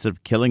you, instead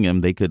of killing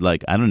him, they could,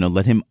 like, I don't know,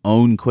 let him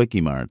own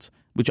Quickie Marts,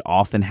 which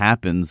often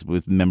happens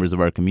with members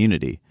of our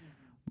community.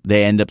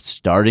 They end up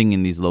starting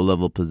in these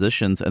low-level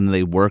positions, and then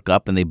they work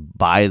up and they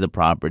buy the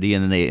property,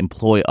 and then they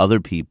employ other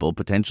people,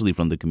 potentially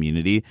from the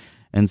community,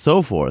 and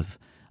so forth.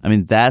 I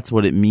mean, that's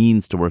what it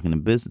means to work in a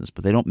business,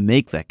 but they don't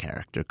make that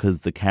character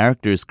because the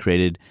character is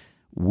created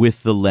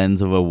with the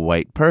lens of a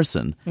white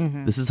person.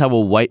 Mm-hmm. This is how a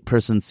white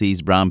person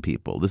sees brown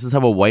people. This is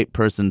how a white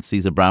person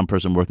sees a brown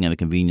person working at a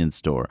convenience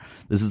store.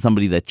 This is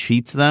somebody that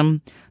cheats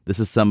them. This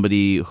is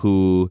somebody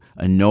who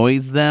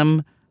annoys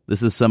them.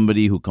 This is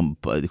somebody who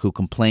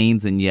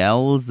complains and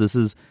yells. This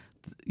is,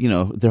 you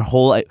know, their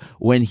whole...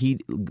 When he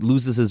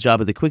loses his job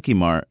at the Quickie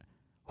Mart,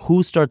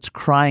 who starts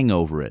crying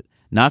over it?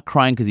 Not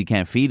crying because he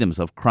can't feed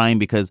himself, crying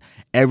because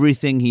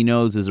everything he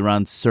knows is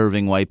around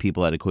serving white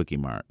people at a Quickie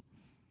Mart.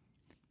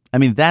 I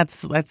mean,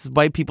 that's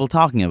white people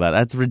talking about it.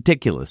 That's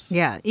ridiculous.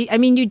 Yeah. I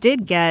mean, you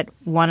did get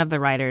one of the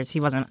writers. He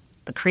wasn't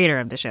the creator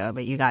of the show,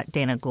 but you got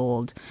Dana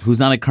Gould. Who's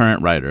not a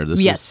current writer.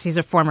 Yes, he's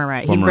a former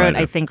writer. He wrote,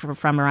 I think,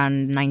 from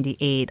around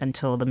 98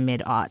 until the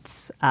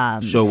mid-aughts.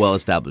 Show well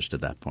established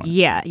at that point.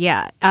 Yeah,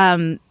 yeah.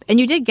 And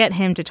you did get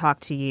him to talk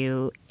to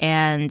you.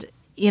 And,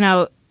 you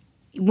know,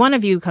 one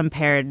of you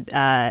compared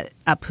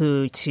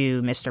Apu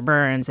to Mr.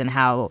 Burns and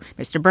how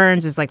Mr.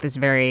 Burns is like this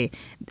very...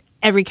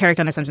 Every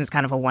character on The Simpsons is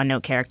kind of a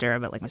one-note character,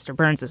 but like Mr.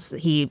 Burns,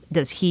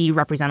 does he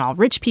represent all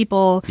rich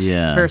people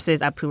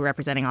versus Apu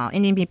representing all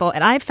Indian people?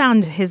 And I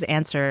found his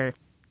answer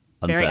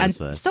very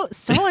so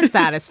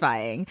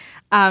unsatisfying.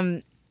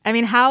 I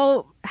mean,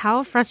 how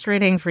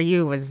frustrating for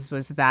you was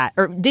that,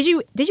 or did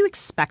you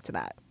expect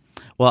that?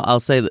 Well, I'll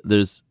say that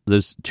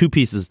there's two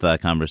pieces to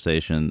that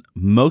conversation.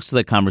 Most of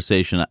that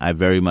conversation, I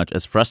very much,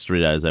 as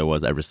frustrated as I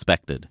was, I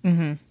respected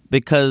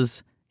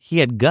because he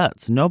had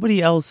guts.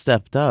 Nobody else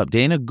stepped up.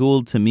 Dana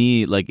Gould, to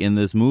me, like in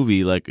this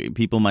movie, like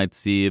people might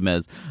see him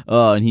as,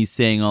 oh, and he's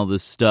saying all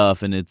this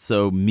stuff and it's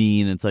so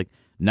mean. It's like,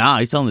 nah,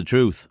 he's telling the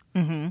truth.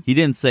 Mm-hmm. He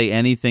didn't say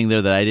anything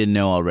there that I didn't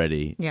know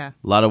already. Yeah.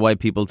 A lot of white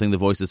people think the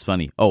voice is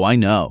funny. Oh, I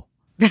know.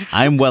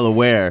 I'm well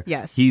aware.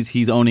 Yes.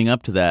 He's owning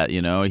up to that,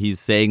 you know.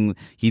 He's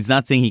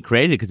not saying he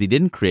created it because he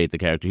didn't create the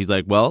character. He's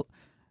like, well,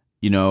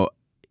 you know,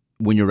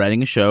 when you're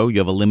writing a show, you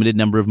have a limited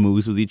number of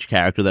moves with each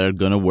character that are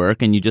going to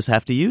work, and you just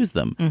have to use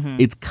them. Mm-hmm.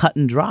 It's cut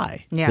and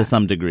dry to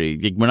some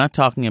degree. We're not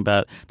talking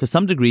about, to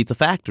some degree, it's a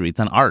factory.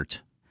 It's an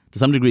art. To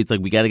some degree, it's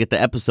like, we got to get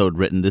the episode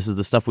written. This is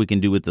the stuff we can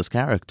do with this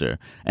character.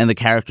 And the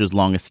character's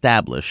long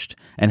established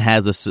and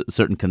has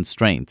certain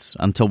constraints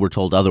until we're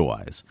told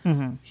otherwise.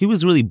 Mm-hmm. He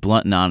was really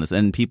blunt and honest.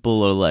 And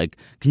people are like,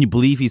 can you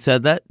believe he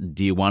said that?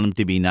 Do you want him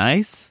to be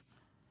nice?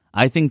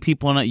 I think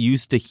people are not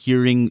used to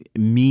hearing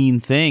mean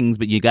things,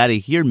 but you got to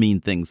hear mean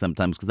things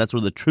sometimes because that's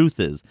where the truth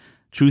is.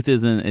 Truth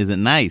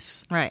isn't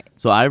nice. Right.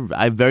 So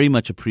I very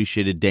much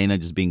appreciated Dana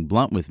just being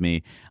blunt with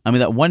me. I mean,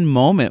 that one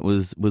moment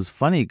was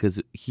funny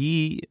because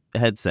he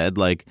had said,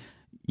 like,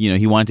 you know,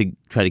 he wanted to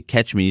try to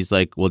catch me. He's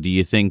like, well, do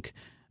you think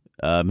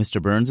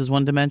Mr. Burns is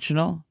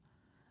one-dimensional?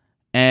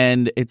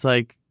 And it's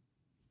like,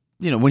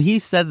 you know, when he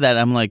said that,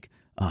 I'm like,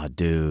 oh,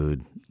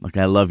 dude. Like,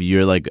 I love you.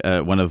 You're like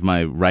one of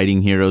my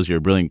writing heroes. You're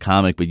a brilliant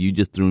comic, but you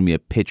just threw me a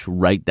pitch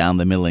right down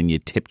the middle and you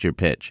tipped your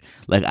pitch.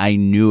 Like, I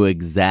knew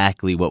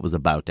exactly what was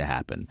about to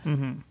happen.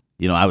 Mm-hmm.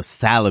 You know, I was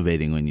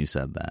salivating when you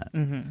said that.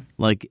 Mm-hmm.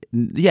 Like,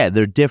 yeah,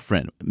 they're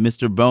different.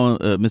 Mr.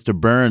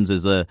 Burns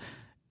is a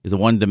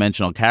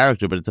one-dimensional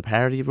character, but it's a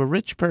parody of a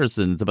rich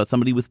person. It's about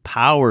somebody with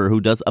power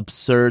who does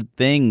absurd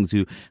things,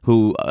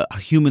 who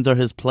humans are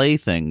his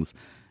playthings.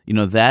 You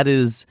know, that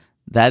is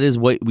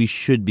what we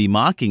should be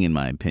mocking, in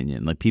my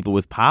opinion. Like, people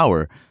with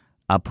power.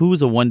 Apu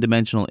is a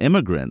one-dimensional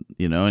immigrant,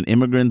 you know, and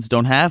immigrants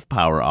don't have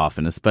power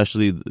often,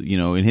 especially, you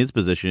know, in his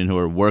position, who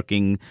are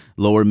working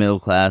lower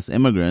middle-class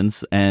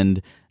immigrants.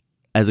 And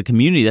as a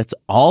community, that's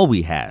all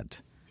we had.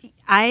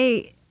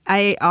 I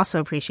also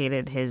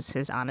appreciated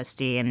his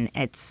honesty, and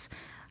it's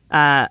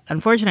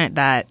unfortunate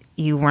that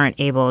you weren't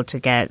able to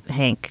get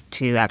Hank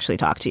to actually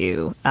talk to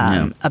you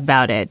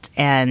about it.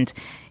 And,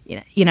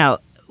 you know,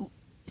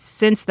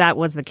 since that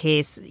was the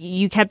case,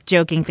 you kept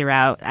joking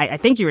throughout. I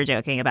think you were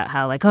joking about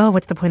how, like, oh,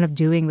 what's the point of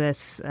doing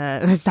this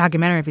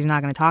documentary if he's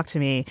not going to talk to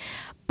me?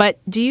 But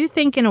do you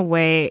think in a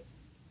way,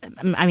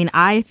 I mean,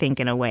 I think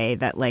in a way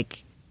that,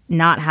 like,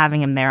 not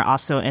having him there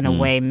also in a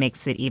way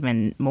makes it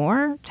even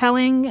more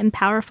telling and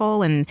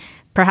powerful, and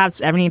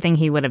perhaps everything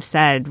he would have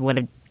said would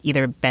have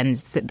either been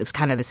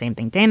kind of the same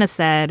thing Dana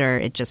said, or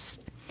it just,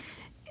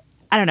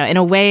 I don't know. In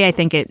a way, I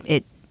think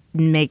it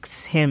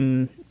makes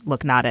him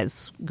look not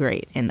as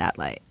great in that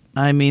light.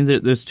 I mean,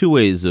 there's two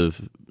ways of,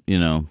 you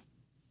know,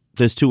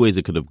 there's two ways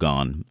it could have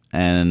gone,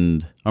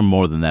 or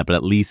more than that, but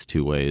at least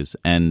two ways.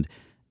 And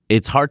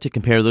it's hard to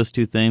compare those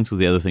two things because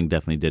the other thing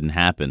definitely didn't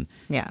happen.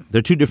 Yeah.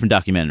 They're two different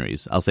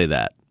documentaries. I'll say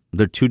that.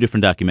 They're two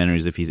different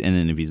documentaries if he's in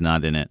it and if he's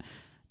not in it.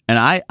 And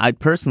I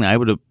personally, I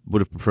would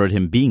have preferred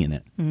him being in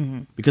it. Mm-hmm.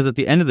 Because at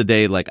the end of the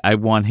day, like, I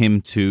want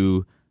him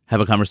to have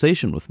a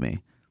conversation with me.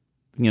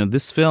 You know,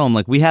 this film,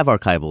 like, we have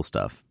archival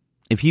stuff.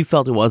 If he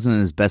felt it wasn't in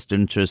his best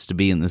interest to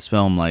be in this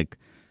film, like,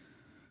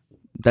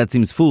 that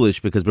seems foolish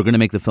because we're going to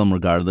make the film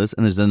regardless,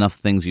 and there's enough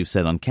things you've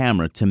said on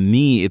camera. To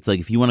me, it's like,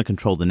 if you want to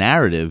control the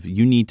narrative,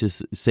 you need to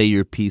say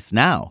your piece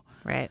now.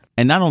 Right.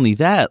 And not only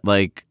that,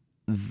 like,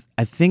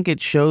 I think it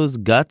shows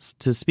guts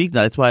to speak.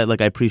 That's why,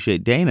 like, I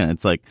appreciate Dana.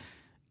 It's like,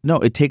 no,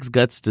 it takes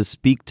guts to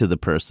speak to the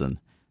person,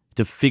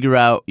 to figure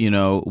out, you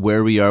know,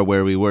 where we are,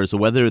 where we were. So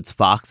whether it's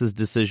Fox's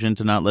decision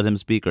to not let him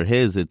speak or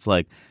his, it's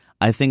like,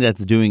 I think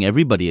that's doing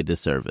everybody a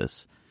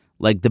disservice.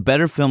 Like, the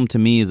better film to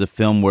me is a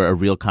film where a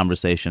real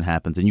conversation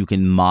happens and you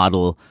can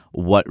model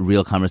what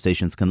real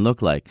conversations can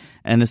look like.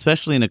 And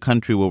especially in a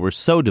country where we're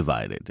so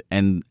divided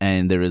and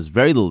there is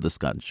very little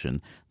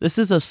discussion, this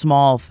is a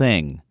small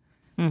thing.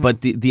 Mm-hmm.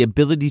 But the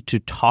ability to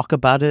talk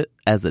about it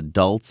as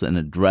adults and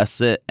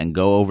address it and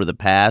go over the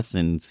past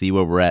and see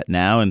where we're at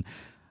now, and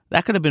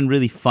that could have been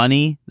really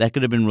funny. That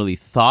could have been really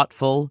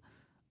thoughtful.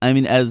 I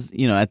mean, as,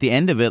 you know, at the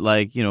end of it,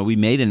 like, you know, we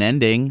made an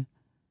ending.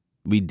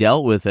 We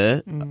dealt with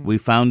it. Mm-hmm. We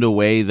found a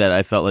way that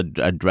I felt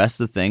addressed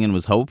the thing and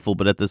was hopeful.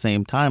 But at the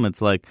same time,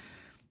 it's like,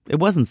 it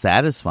wasn't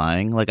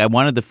satisfying. Like, I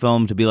wanted the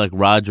film to be like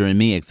Roger and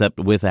Me, except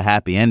with a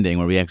happy ending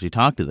where we actually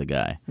talked to the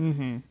guy.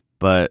 Mm-hmm.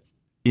 But,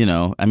 you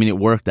know, I mean, it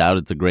worked out.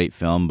 It's a great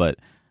film. But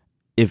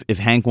if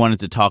Hank wanted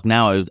to talk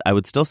now, I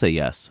would still say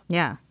yes.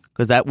 Yeah.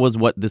 Because that was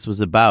what this was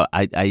about.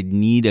 I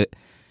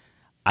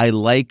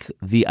like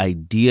the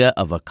idea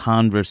of a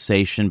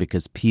conversation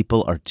because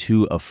people are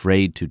too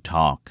afraid to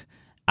talk.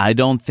 I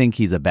don't think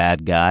he's a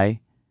bad guy.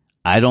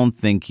 I don't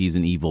think he's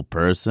an evil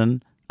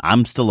person.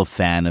 I'm still a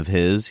fan of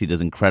his. He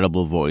does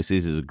incredible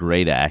voices. He's a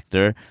great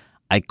actor.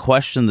 I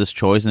question this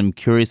choice, and I'm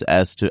curious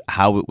as to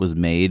how it was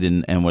made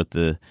and what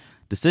the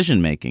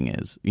decision-making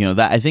is. You know,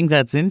 that I think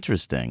that's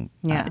interesting.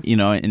 Yeah. You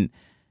know,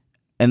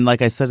 and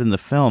like I said in the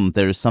film,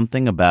 there's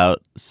something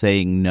about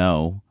saying,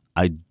 no,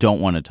 I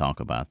don't want to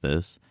talk about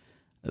this,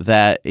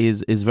 that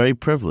is very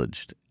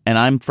privileged. And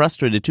I'm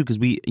frustrated, too, because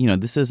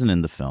this isn't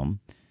in the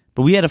film.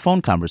 But we had a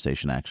phone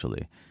conversation,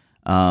 actually.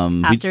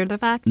 After the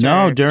fact?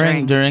 No,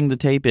 during the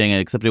taping,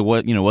 except it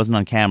was, wasn't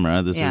on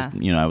camera. This is,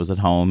 I was at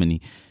home, and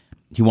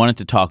he wanted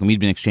to talk, and we'd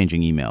been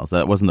exchanging emails.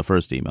 That wasn't the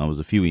first email. It was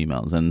a few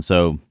emails. And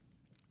so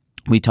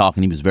we talked,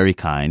 and he was very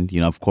kind.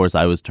 You know, of course,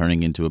 I was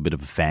turning into a bit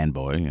of a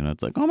fanboy. You know,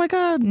 it's like, oh, my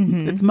God,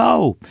 it's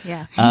Mo.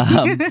 Yeah.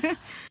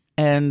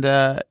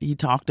 And he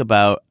talked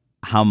about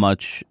how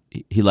much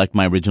he liked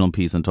my original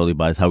piece on Totally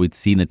Biased, how he'd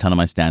seen a ton of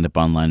my stand-up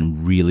online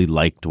and really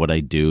liked what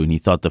I do, and he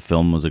thought the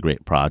film was a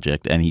great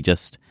project, and he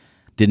just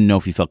didn't know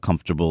if he felt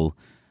comfortable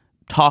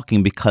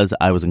talking because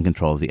I was in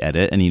control of the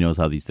edit, and he knows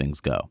how these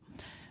things go.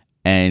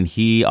 And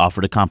he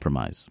offered a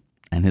compromise,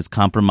 and his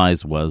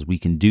compromise was, we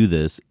can do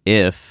this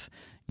if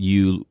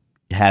you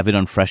have it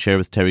on Fresh Air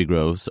with Terry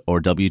Gross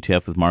or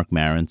WTF with Marc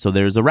Maron, so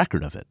there's a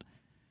record of it.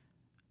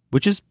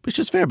 Which is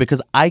fair,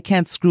 because I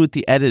can't screw with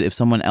the edit if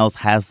someone else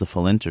has the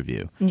full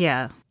interview.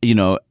 Yeah. You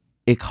know,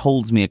 it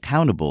holds me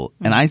accountable.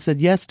 And I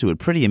said yes to it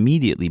pretty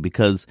immediately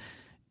because,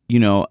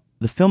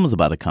 the film is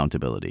about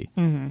accountability.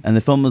 Mm-hmm. And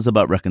the film is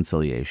about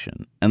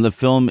reconciliation. And the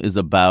film is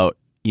about,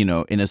 in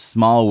a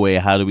small way,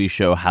 how do we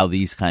show how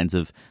these kinds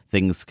of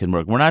things can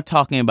work? We're not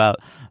talking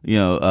about,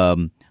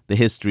 the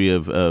history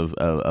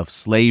of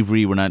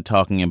slavery. We're not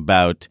talking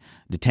about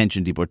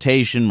detention,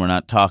 deportation. We're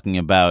not talking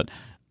about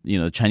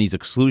the Chinese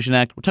Exclusion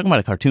Act. We're talking about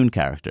a cartoon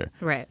character.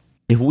 Right.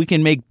 If we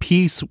can make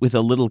peace with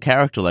a little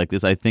character like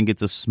this, I think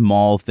it's a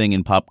small thing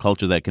in pop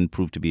culture that can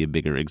prove to be a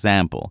bigger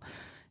example.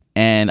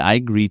 And I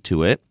agreed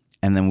to it,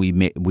 and then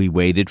we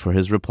waited for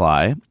his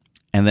reply.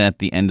 And then at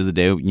the end of the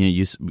day,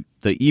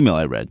 the email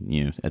I read,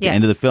 at the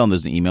end of the film,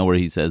 there's an email where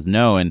he says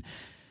no. And,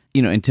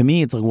 and to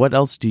me, it's like, what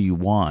else do you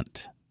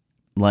want?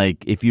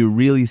 Like, if you're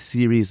really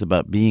serious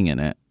about being in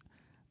it,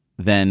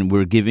 then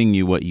we're giving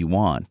you what you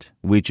want,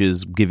 which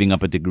is giving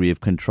up a degree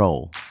of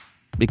control.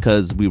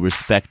 Because we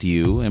respect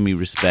you and we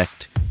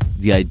respect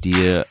the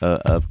idea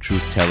of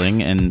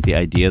truth-telling and the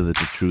idea that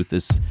the truth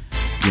is,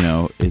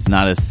 is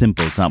not as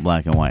simple. It's not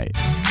black and white.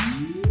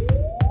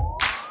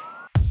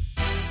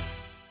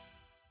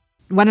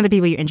 One of the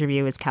people you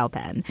interview is Kal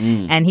Penn,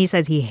 and he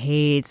says he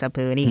hates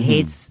Apu and he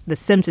hates The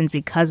Simpsons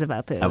because of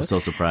Apu. I was so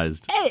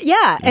surprised.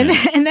 Yeah. And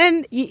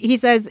then he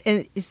says,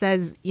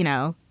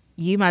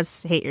 you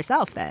must hate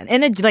yourself then,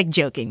 in a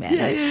joking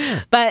manner.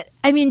 Yeah. But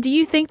I mean, do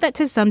you think that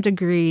to some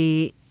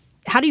degree,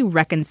 how do you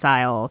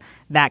reconcile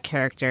that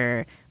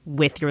character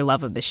with your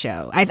love of the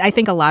show? I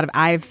think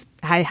I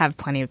have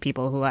plenty of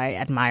people who I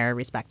admire,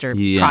 respect, or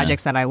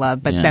projects that I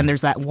love, but then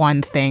there's that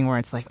one thing where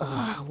it's like,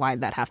 oh,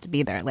 why'd that have to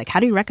be there? Like, how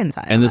do you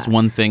reconcile And that? this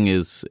one thing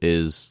is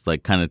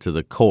like kind of to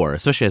the core,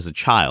 especially as a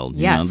child.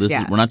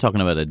 We're not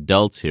talking about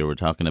adults here. We're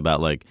talking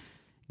about like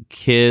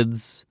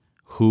kids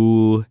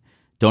who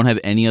don't have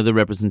any other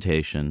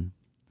representation,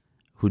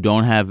 who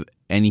don't have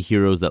any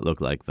heroes that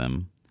look like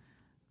them,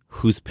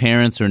 whose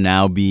parents are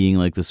now being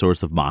like the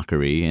source of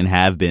mockery and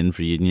have been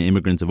for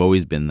immigrants have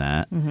always been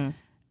that.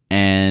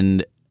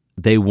 And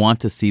they want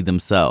to see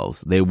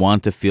themselves. They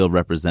want to feel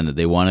represented.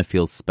 They want to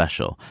feel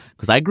special.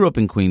 Because I grew up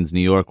in Queens,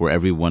 New York, where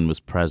everyone was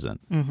present.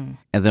 And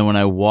then when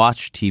I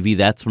watched TV,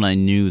 that's when I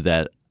knew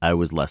that I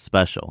was less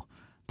special.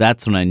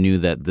 That's when I knew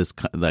that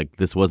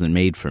this wasn't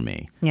made for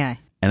me. Yeah.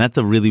 And that's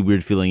a really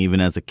weird feeling,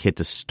 even as a kid,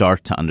 to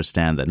start to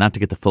understand that. Not to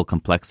get the full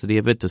complexity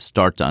of it, to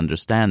start to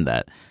understand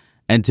that.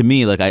 And to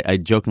me, like I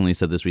jokingly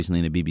said this recently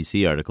in a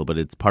BBC article, but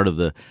it's part of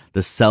the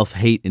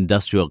self-hate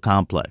industrial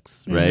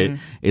complex, right?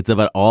 It's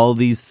about all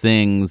these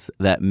things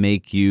that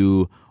make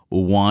you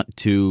want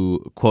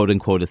to, quote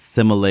unquote,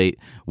 assimilate,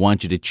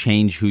 want you to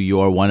change who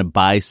you are, want to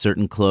buy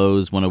certain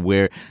clothes, want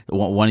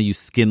to use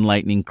skin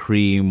lightening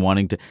cream,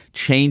 wanting to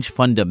change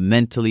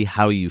fundamentally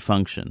how you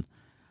function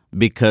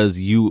because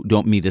you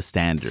don't meet a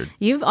standard.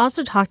 You've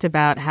also talked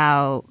about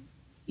how,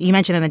 you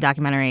mentioned in the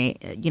documentary,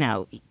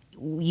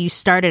 you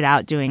started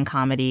out doing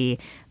comedy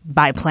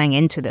by playing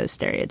into those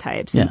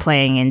stereotypes and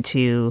playing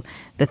into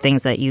the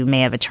things that you may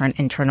have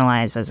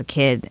internalized as a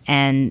kid.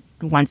 And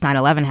once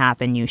 9/11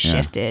 happened, you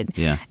shifted.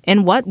 Yeah.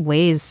 In what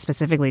ways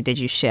specifically did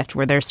you shift?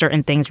 Were there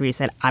certain things where you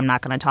said, I'm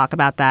not going to talk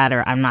about that,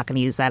 or I'm not going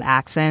to use that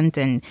accent?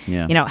 And,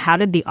 how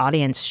did the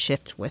audience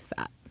shift with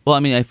that? Well, I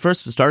mean, I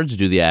first started to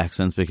do the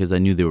accents because I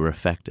knew they were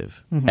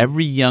effective.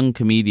 Every young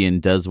comedian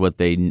does what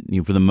they,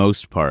 for the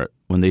most part,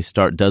 when they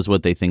start, does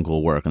what they think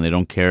will work, and they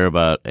don't care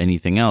about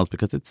anything else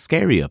because it's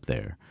scary up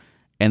there.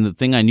 And the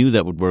thing I knew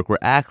that would work were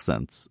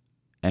accents.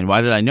 And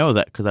why did I know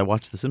that? Because I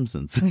watched The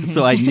Simpsons,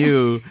 so I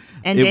knew.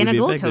 And it Dana would be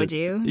Gould effective. told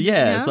you.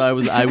 Yeah, so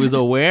I was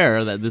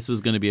aware that this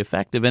was going to be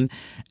effective. And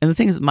the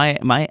thing is,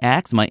 my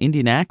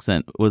Indian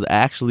accent was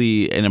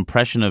actually an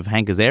impression of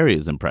Hank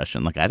Azaria's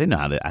impression. Like I didn't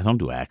know I don't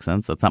do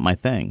accents. That's not my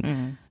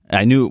thing.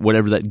 I knew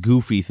whatever that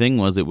goofy thing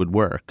was, it would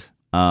work.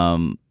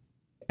 After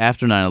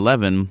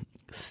 9/11,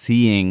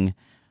 seeing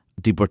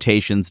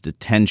deportations,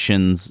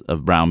 detentions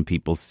of brown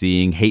people,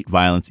 seeing hate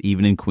violence,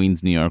 even in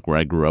Queens, New York, where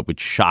I grew up,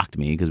 which shocked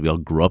me because we all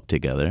grew up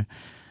together,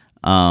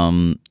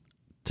 to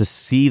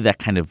see that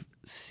kind of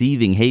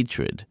seething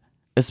hatred,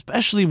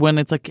 especially when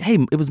it's like, hey,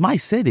 it was my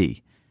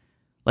city.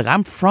 Like,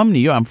 I'm from New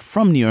York. I'm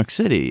from New York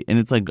City. And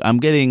it's like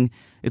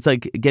it's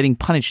like getting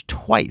punished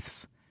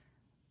twice.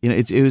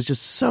 It was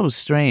just so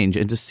strange.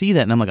 And to see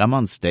that, and I'm like, I'm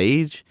on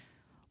stage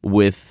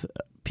with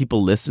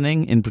people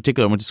listening. In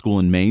particular, I went to school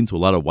in Maine, so a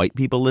lot of white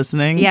people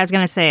listening. Yeah, I was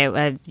going to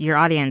say, your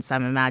audience, I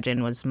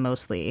imagine, was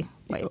mostly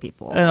white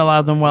people. And a lot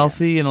of them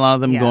wealthy, and a lot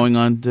of them going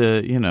on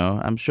to,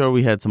 I'm sure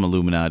we had some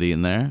Illuminati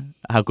in there.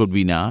 How could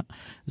we not?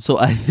 So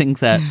I think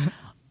that,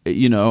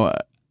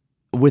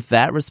 with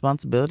that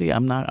responsibility,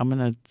 I'm going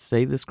to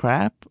say this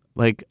crap.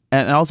 Like,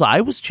 and also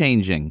I was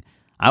changing.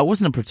 I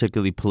wasn't a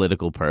particularly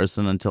political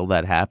person until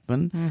that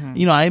happened.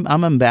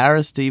 I'm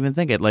embarrassed to even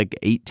think at like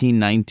 18,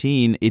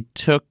 19, it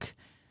took...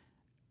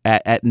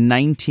 At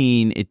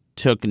 19, it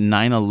took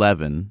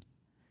 9/11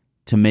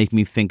 to make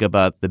me think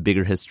about the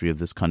bigger history of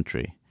this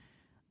country.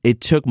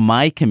 It took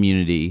my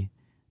community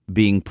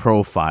being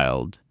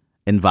profiled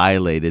and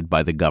violated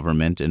by the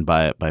government and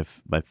by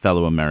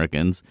fellow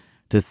Americans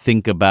to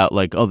think about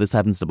like, oh, this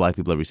happens to black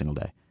people every single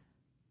day.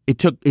 It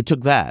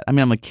took that. I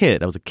mean, I'm a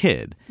kid. I was a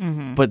kid.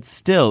 But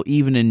still,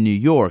 even in New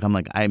York, I'm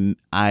like,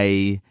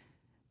 I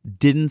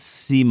didn't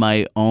see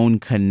my own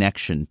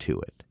connection to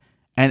it.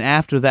 And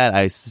after that,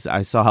 I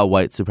saw how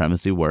white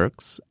supremacy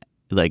works,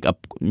 like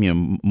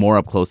more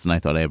up close than I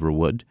thought I ever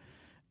would.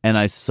 And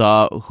I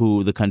saw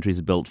who the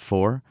country's built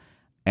for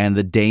and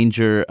the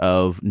danger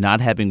of not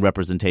having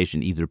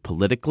representation either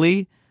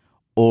politically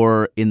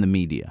or in the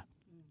media.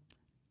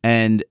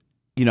 And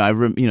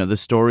the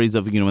stories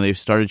of when they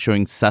started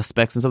showing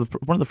suspects and stuff.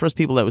 One of the first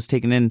people that was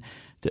taken in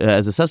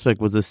as a suspect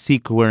was a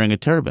Sikh wearing a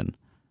turban.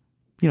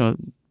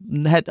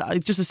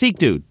 Just a Sikh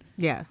dude.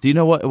 Yeah. Do you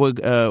know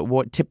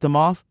what tipped them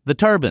off? The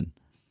turban.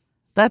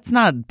 That's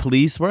not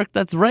police work.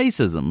 That's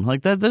racism.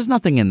 Like there's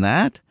nothing in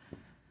that.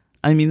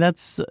 I mean,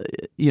 that's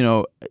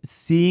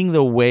seeing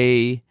the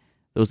way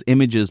those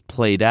images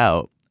played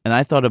out. And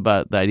I thought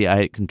about the idea I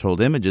had controlled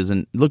images,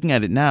 and looking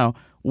at it now,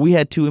 we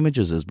had two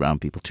images as brown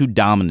people, two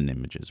dominant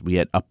images. We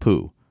had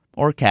Apu,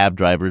 or cab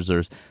drivers,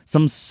 or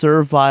some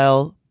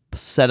servile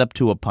setup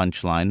to a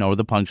punchline, or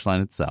the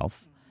punchline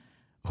itself,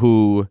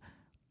 who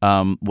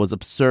was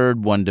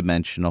absurd,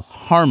 one-dimensional,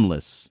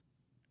 harmless.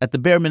 At the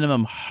bare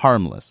minimum,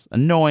 harmless.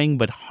 Annoying,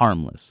 but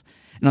harmless.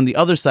 And on the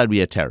other side, we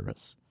had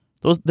terrorists.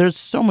 There's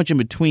so much in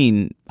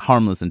between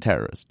harmless and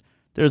terrorist.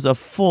 There's a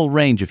full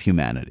range of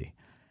humanity.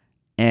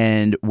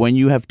 And when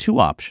you have two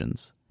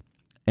options,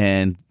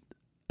 and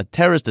a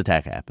terrorist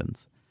attack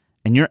happens,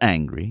 and you're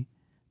angry,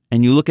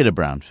 and you look at a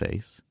brown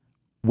face,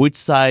 which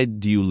side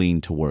do you lean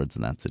towards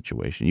in that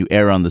situation? You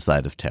err on the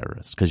side of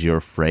terrorists because you're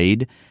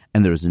afraid,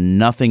 and there's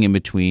nothing in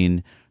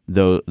between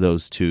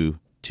those two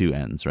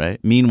ends, right?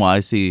 Meanwhile,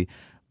 I see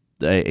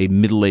a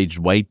middle-aged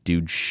white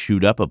dude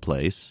shoot up a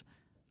place.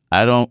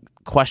 I don't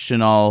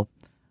question all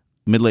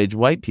middle-aged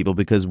white people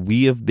because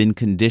we have been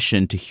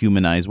conditioned to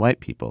humanize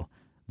white people.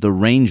 The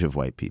range of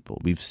white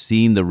people. We've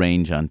seen the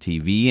range on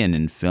TV and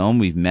in film.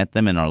 We've met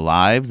them in our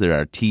lives. There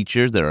are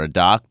teachers. There are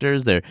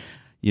doctors. There's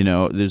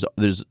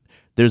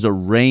a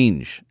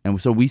range, and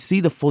so we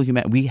see the full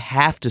We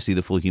have to see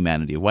the full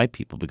humanity of white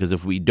people because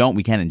if we don't,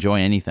 we can't enjoy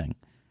anything.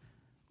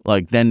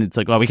 Like then it's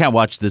like, we can't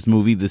watch this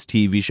movie, this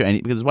TV show,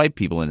 because there's white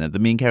people in it. The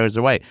main characters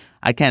are white.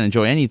 I can't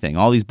enjoy anything.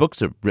 All these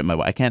books are written by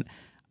white.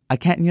 I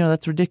can't.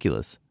 That's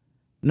ridiculous.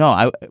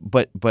 No,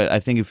 but I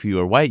think if you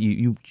are white,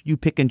 you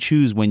pick and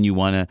choose when you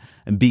want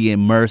to be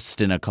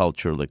immersed in a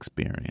cultural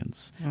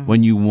experience,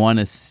 when you want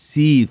to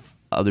see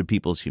other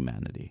people's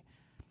humanity.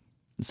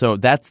 So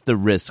that's the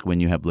risk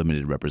when you have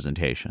limited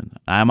representation.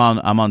 I'm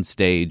on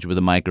stage with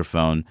a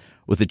microphone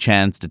with a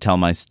chance to tell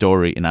my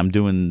story, and I'm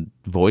doing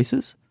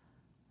voices.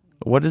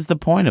 What is the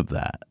point of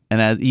that?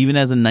 And even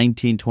as a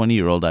 19,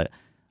 20-year-old,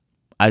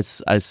 I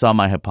saw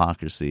my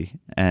hypocrisy,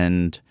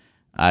 and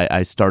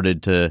I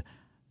started to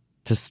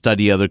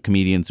study other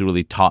comedians who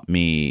really taught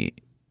me,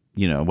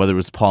 whether it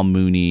was Paul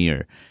Mooney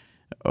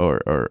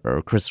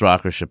or Chris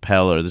Rock or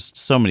Chappelle, or there's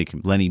so many,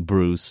 Lenny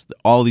Bruce,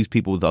 all these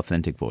people with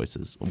authentic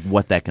voices,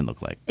 what that can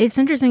look like. It's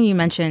interesting you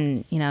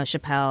mentioned,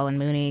 Chappelle and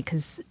Mooney,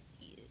 because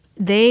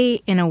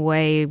they, in a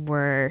way,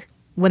 were,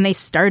 when they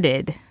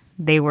started,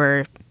 they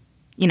were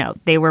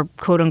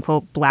quote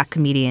unquote black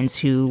comedians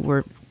who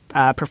were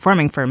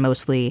performing for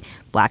mostly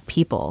black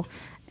people.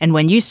 And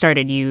when you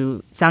started,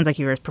 sounds like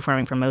you were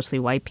performing for mostly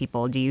white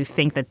people. Do you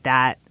think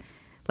that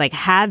like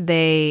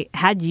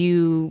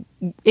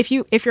if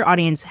your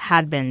audience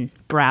had been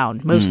brown,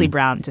 mostly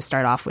brown to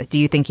start off with, do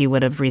you think you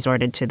would have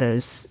resorted to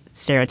those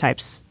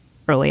stereotypes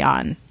early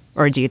on?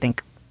 Or do you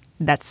think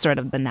that's sort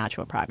of the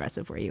natural progress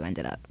of where you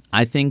ended up?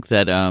 I think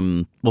that,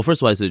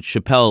 first of all, I said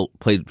Chappelle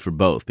played for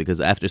both because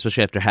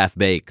especially after Half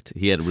Baked,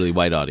 he had a really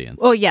white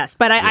audience. Oh, yes.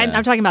 But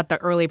I'm talking about the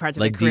early parts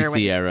of the career. Like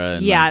DC era.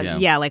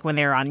 And like when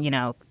they were on,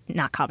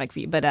 not Comic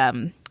View, but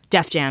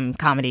Def Jam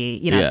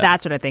comedy,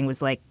 that sort of thing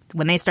was like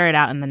when they started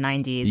out in the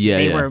 90s,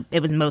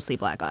 it was mostly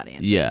black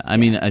audiences. Yeah. I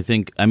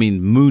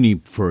mean,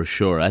 Mooney for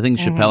sure. I think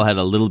Chappelle had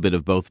a little bit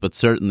of both, but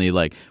certainly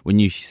like when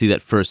you see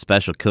that first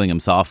special, Killing Him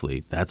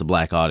Softly, that's a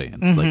black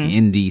audience, like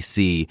in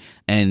DC.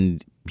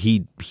 And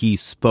he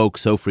spoke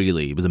so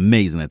freely. It was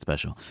amazing, that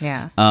special.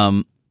 Yeah.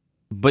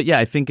 But yeah,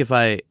 I think if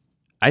I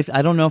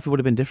don't know if it would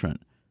have been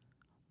different.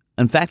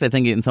 In fact, I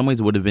think in some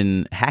ways it would have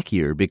been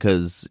hackier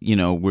because,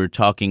 we're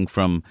talking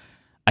from,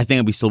 I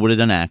think we still would have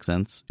done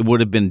accents. It would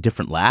have been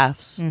different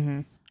laughs.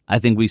 I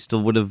think we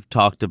still would have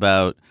talked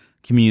about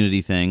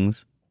community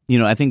things.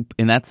 I think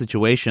in that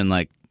situation,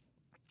 like,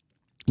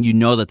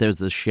 that there's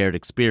this shared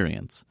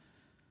experience.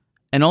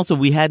 And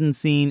also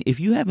if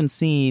you haven't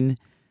seen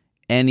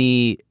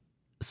any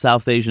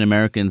South Asian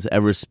Americans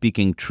ever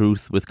speaking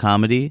truth with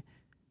comedy,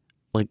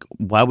 like,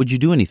 why would you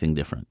do anything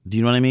different? Do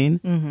you know what I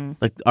mean?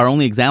 Like, our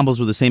only examples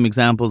were the same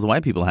examples the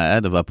white people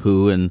had of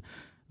Apu, and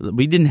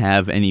we didn't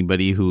have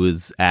anybody who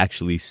was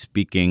actually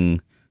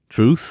speaking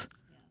truth.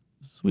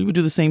 So we would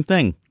do the same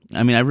thing.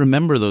 I mean, I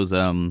remember those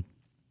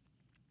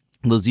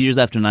years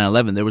after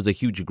 9/11, there was a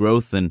huge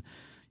growth in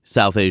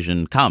South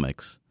Asian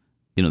comics.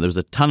 There was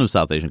a ton of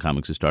South Asian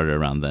comics who started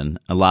around then.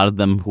 A lot of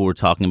them who were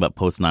talking about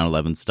post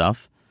 9/11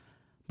 stuff.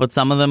 But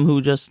some of them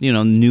who just,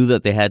 knew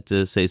that they had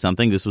to say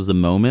something. This was the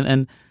moment.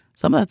 And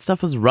some of that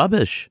stuff was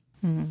rubbish,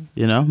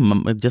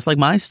 just like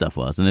my stuff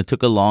was. And it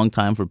took a long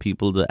time for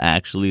people to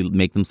actually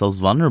make themselves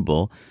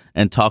vulnerable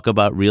and talk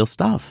about real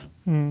stuff.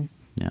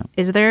 Yeah.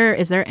 Is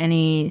there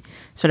any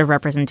sort of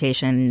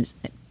representations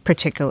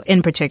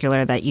in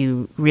particular that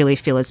you really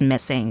feel is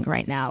missing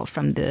right now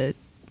from the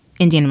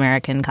Indian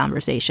American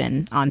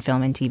conversation on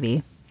film and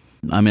TV?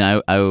 I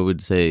mean, I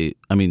would say,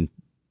 women.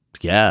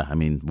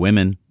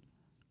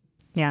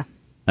 Yeah.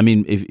 I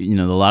mean, if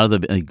a lot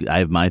of I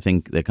have my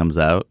thing that comes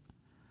out.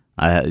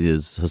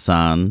 Is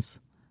Hassan's.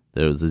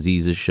 There was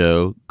Aziz's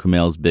show,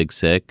 Kumail's Big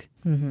Sick.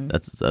 Mm-hmm.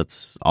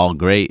 That's all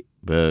great,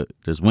 but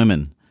there's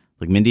women.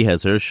 Like Mindy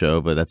has her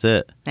show, but that's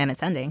it. And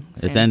it's ending.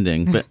 Soon. It's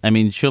ending. But I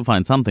mean, she'll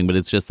find something, but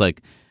it's just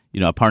like,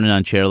 Aparna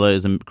Nancherla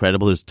is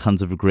incredible. There's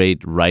tons of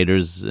great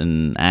writers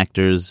and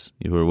actors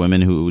who are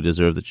women who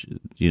deserve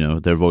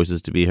their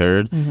voices to be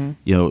heard.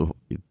 Mm-hmm.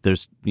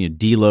 There's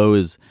D-Lo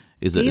is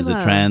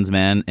a trans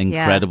man,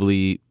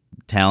 incredibly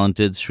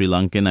talented, Sri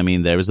Lankan. I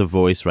mean, there is a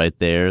voice right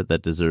there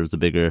that deserves a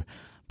bigger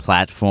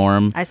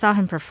platform. I saw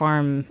him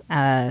perform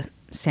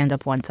stand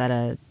up once at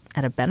a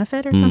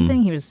benefit or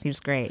something. He was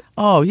great.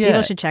 Oh yeah,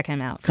 people should check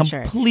him out. For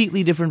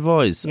Completely different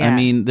voice. Yeah. I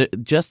mean,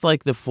 just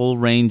like the full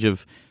range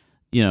of,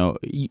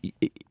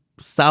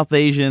 South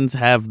Asians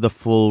have the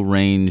full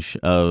range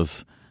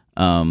of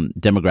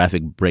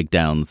demographic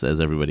breakdowns as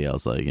everybody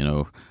else. Like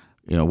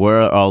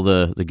where are all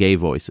the gay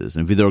voices?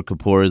 And Vidor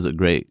Kapoor is a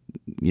great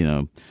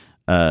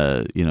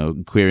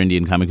queer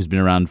Indian comic who's been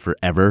around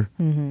forever.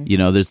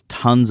 Mm-hmm. There's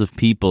tons of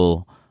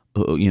people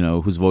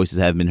whose voices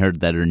haven't been heard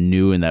that are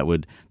new and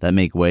that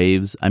make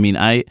waves. I mean,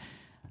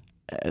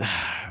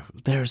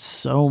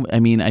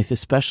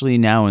 especially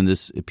now in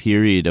this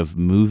period of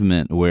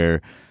movement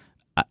where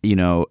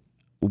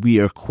we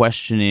are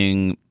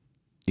questioning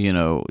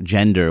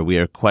gender, we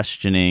are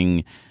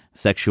questioning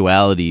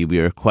sexuality, we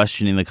are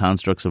questioning the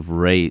constructs of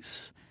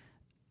race.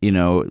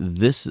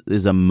 This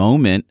is a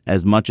moment,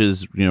 as much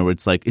as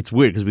it's like, it's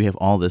weird because we have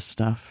all this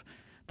stuff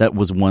that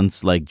was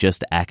once like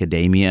just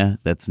academia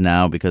that's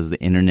now, because of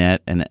the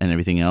internet and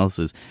everything else,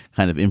 is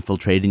kind of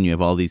infiltrating. You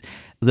have all these.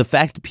 The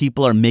fact that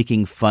people are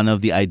making fun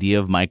of the idea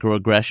of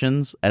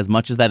microaggressions, as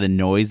much as that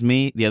annoys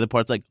me, the other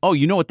part's like, oh,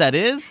 you know what that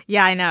is?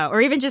 Yeah, I know. Or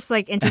even just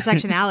like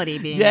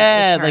intersectionality being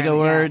like a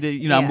word.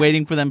 Yeah. I'm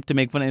waiting for them to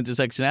make fun of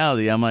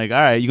intersectionality. I'm like, all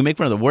right, you can make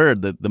fun of the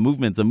word. The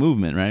movement's a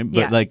movement, right?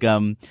 But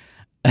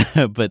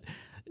but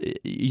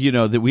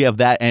that we have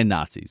that and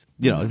Nazis.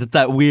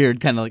 That weird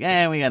kind of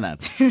like, we got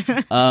Nazis.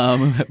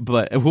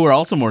 But who are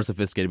also more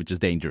sophisticated, which is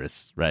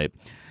dangerous, right?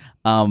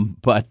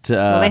 But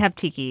they have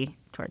tiki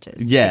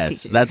torches.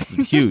 Yes, that's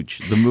huge.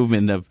 The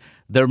movement of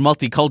their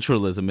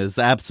multiculturalism is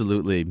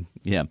absolutely,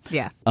 yeah.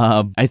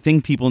 I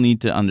think people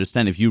need to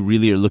understand, if you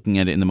really are looking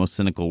at it in the most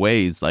cynical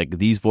ways, like,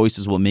 these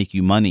voices will make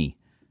you money.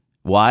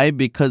 Why?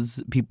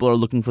 Because people are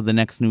looking for the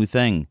next new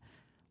thing.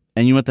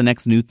 And you know what the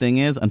next new thing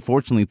is?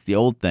 Unfortunately, it's the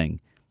old thing.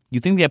 You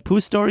think the Apu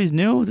story is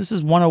new? This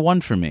is 101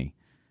 for me.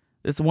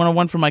 It's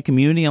 101 for my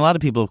community. A lot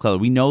of people of color,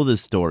 we know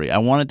this story. I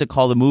wanted to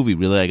call the movie.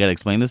 Really, I got to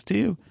explain this to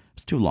you?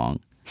 It's too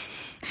long.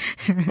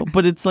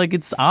 But it's like,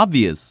 it's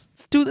obvious.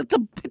 It's a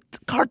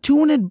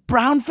cartoon in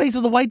brown face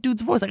with a white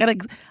dude's voice. I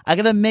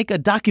gotta make a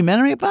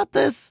documentary about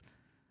this?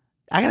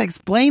 I gotta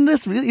explain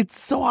this? Really? It's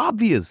so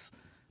obvious.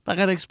 But I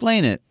gotta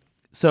explain it.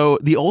 So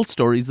the old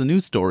story is the new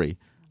story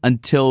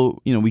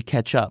until, we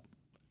catch up.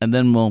 And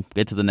then we'll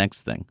get to the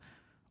next thing.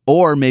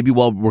 Or maybe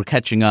while we're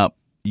catching up,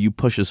 you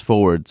push us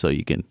forward so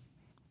we can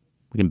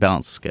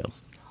balance the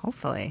scales.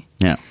 Hopefully.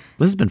 Yeah.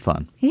 This has been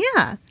fun.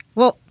 Yeah.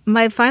 Well,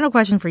 my final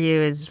question for you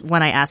is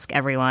one I ask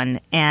everyone.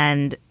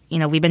 And,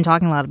 we've been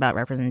talking a lot about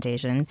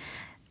representation.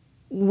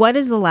 What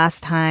is the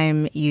last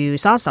time you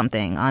saw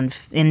something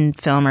in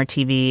film or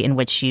TV in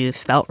which you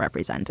felt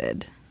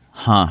represented?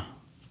 And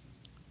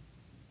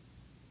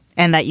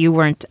that you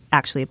weren't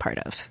actually a part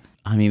of?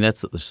 I mean,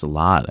 there's a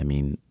lot. I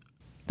mean,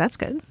 that's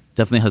good.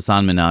 Definitely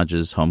Hassan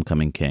Minhaj's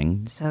Homecoming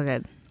King. So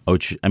good.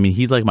 I mean,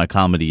 he's like my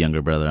comedy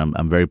younger brother.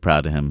 I'm very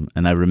proud of him.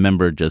 And I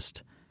remember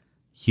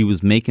he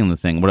was making the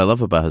thing. What I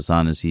love about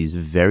Hassan is he's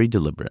very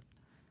deliberate.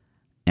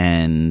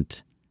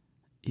 And,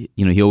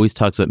 he always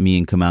talks about me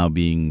and Kamau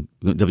being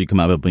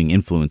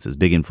influences,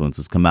 big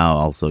influences. Kamau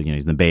also,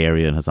 he's in the Bay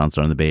Area and Hassan's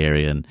in the Bay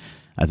Area. And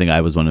I think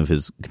I was one of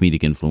his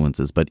comedic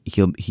influences. But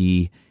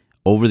he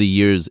over the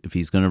years, if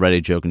he's going to write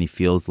a joke and he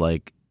feels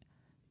like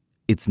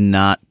it's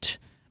not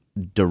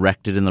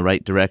directed in the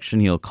right direction,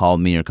 he'll call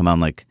me or come on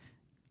like,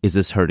 is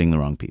this hurting the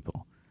wrong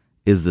people?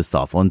 Is this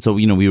thoughtful? And so,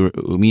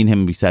 me and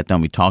him, we sat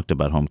down, we talked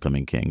about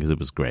Homecoming King because it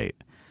was great.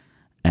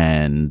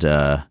 And,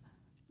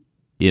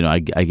 I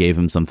gave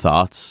him some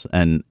thoughts.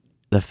 And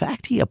the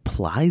fact he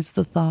applies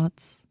the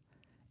thoughts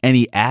and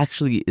he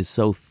actually is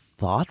so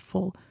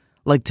thoughtful,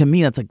 like, to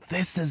me, that's like,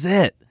 this is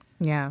it.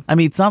 Yeah. I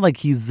mean, it's not like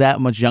he's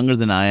that much younger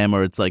than I am,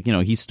 or it's like,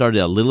 he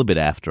started a little bit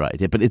after I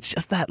did, but it's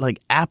just that like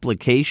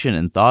application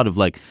and thought of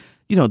like,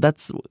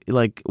 that's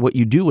like what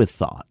you do with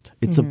thought.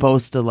 It's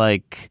supposed to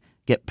like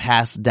get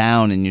passed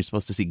down and you're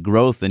supposed to see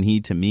growth. And he,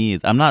 to me,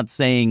 I'm not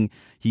saying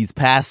he's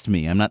past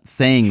me. I'm not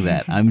saying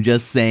that. I'm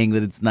just saying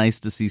that it's nice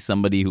to see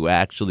somebody who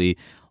actually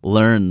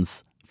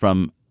learns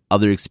from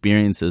other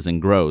experiences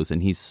and grows.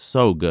 And he's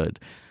so good.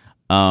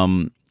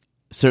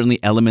 Certainly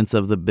elements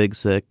of the Big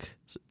Sick,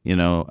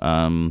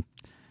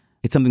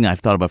 it's something that I've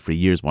thought about for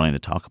years wanting to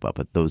talk about.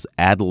 But those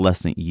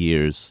adolescent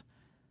years,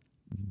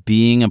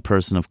 being a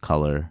person of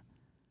color,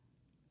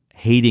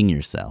 hating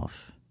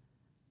yourself,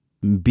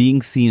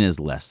 being seen as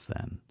less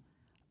than,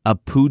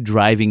 Apu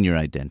driving your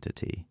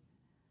identity,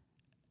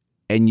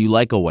 and you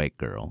like a white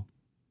girl,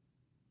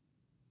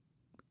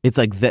 it's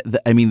like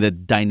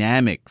the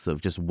dynamics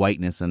of just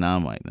whiteness and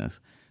non-whiteness.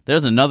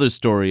 There's another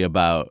story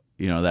about,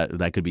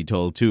 that could be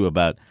told too,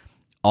 about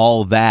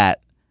all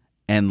that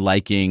and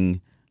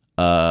liking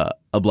a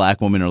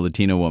black woman or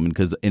Latino woman,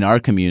 because in our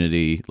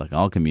community, like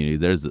all communities,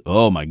 there's,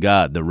 oh my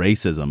God, the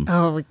racism,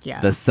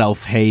 the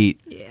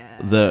self-hate,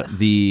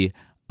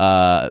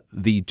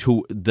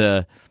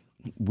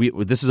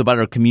 this is about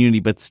our community,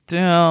 but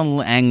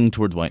still angling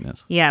towards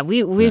whiteness. Yeah,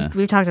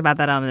 we've talked about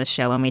that on this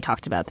show when we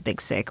talked about The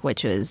Big Sick,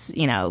 which was,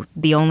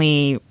 the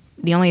only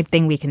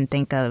thing we can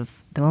think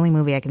of, the only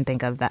movie I can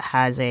think of that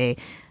has a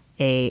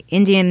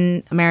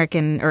Indian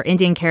American or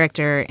Indian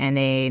character and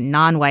a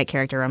non-white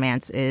character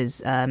romance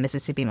is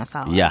Mississippi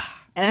Masala. Yeah.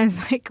 And I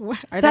was like,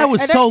 that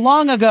was so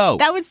long ago.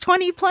 That was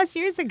 20 plus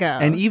years ago.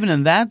 And even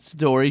in that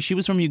story, she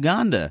was from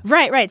Uganda.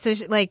 Right. So,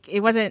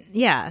 it wasn't,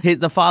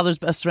 the father's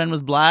best friend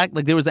was black.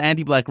 Like, there was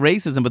anti-black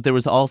racism, but there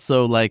was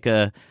also, like,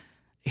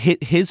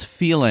 his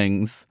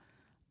feelings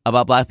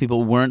about black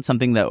people weren't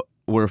something that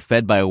were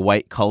fed by a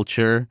white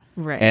culture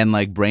and,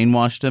 like,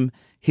 brainwashed him.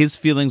 His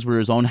feelings were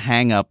his own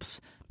hang-ups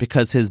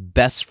because his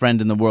best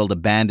friend in the world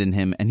abandoned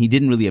him, and he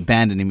didn't really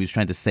abandon him. He was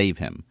trying to save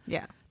him.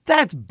 Yeah.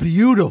 That's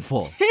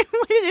beautiful.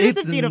 It's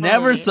a beautiful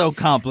never movie. So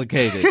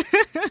complicated.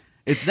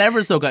 It's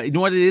never so You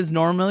know what it is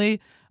normally?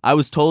 I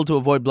was told to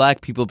avoid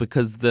black people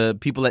because the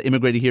people that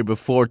immigrated here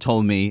before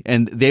told me,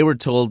 and they were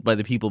told by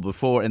the people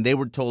before, and they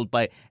were told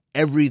by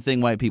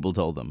everything white people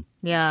told them.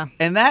 Yeah.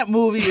 And that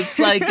movie, it's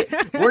like,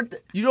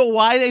 you know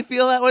why they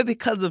feel that way?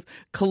 Because of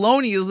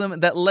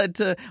colonialism that led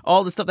to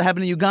all the stuff that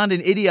happened in Uganda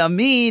and Idi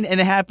Amin, and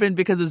it happened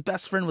because his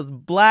best friend was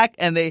black,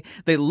 and they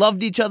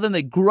loved each other, and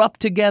they grew up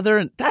together,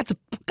 and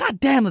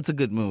goddamn, that's a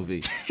good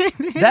movie.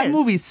 That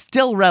movie's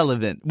still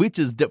relevant, which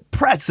is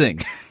depressing.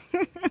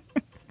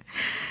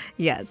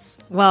 Yes.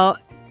 Well,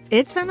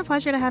 it's been a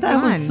pleasure to have you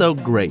on. That was so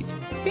great.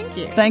 Thank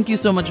you. Thank you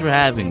so much for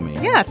having me.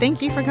 Yeah,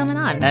 thank you for coming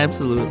on.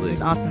 Absolutely. It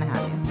was awesome to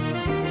have you.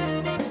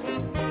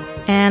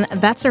 And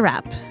that's a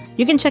wrap.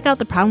 You can check out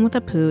The Problem with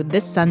Apu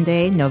this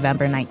Sunday,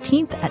 November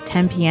 19th at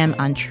 10 p.m.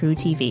 on True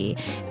TV.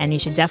 And you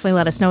should definitely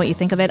let us know what you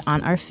think of it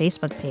on our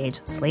Facebook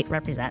page, Slate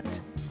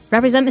Represent.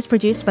 Represent is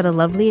produced by the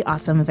lovely,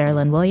 awesome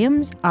Verlyn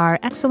Williams. Our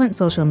excellent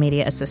social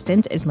media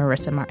assistant is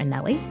Marissa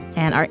Martinelli.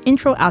 And our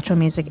intro-outro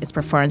music is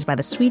performed by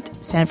the sweet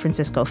San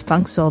Francisco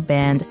funk soul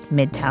band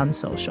Midtown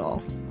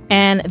Social.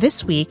 And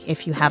this week,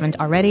 if you haven't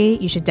already,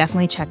 you should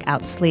definitely check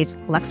out Slate's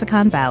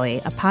Lexicon Valley,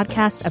 a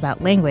podcast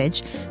about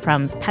language,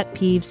 from pet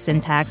peeves,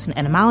 syntax, and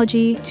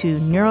etymology to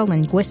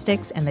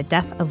neurolinguistics and the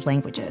death of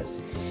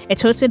languages.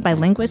 It's hosted by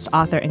linguist,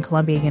 author, and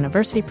Columbia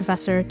University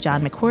professor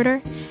John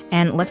McWhorter,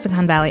 and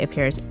Lexicon Valley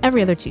appears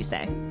every other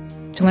Tuesday.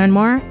 To learn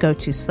more, go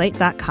to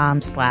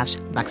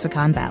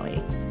slate.com/Lexicon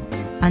Valley.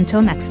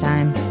 Until next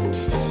time.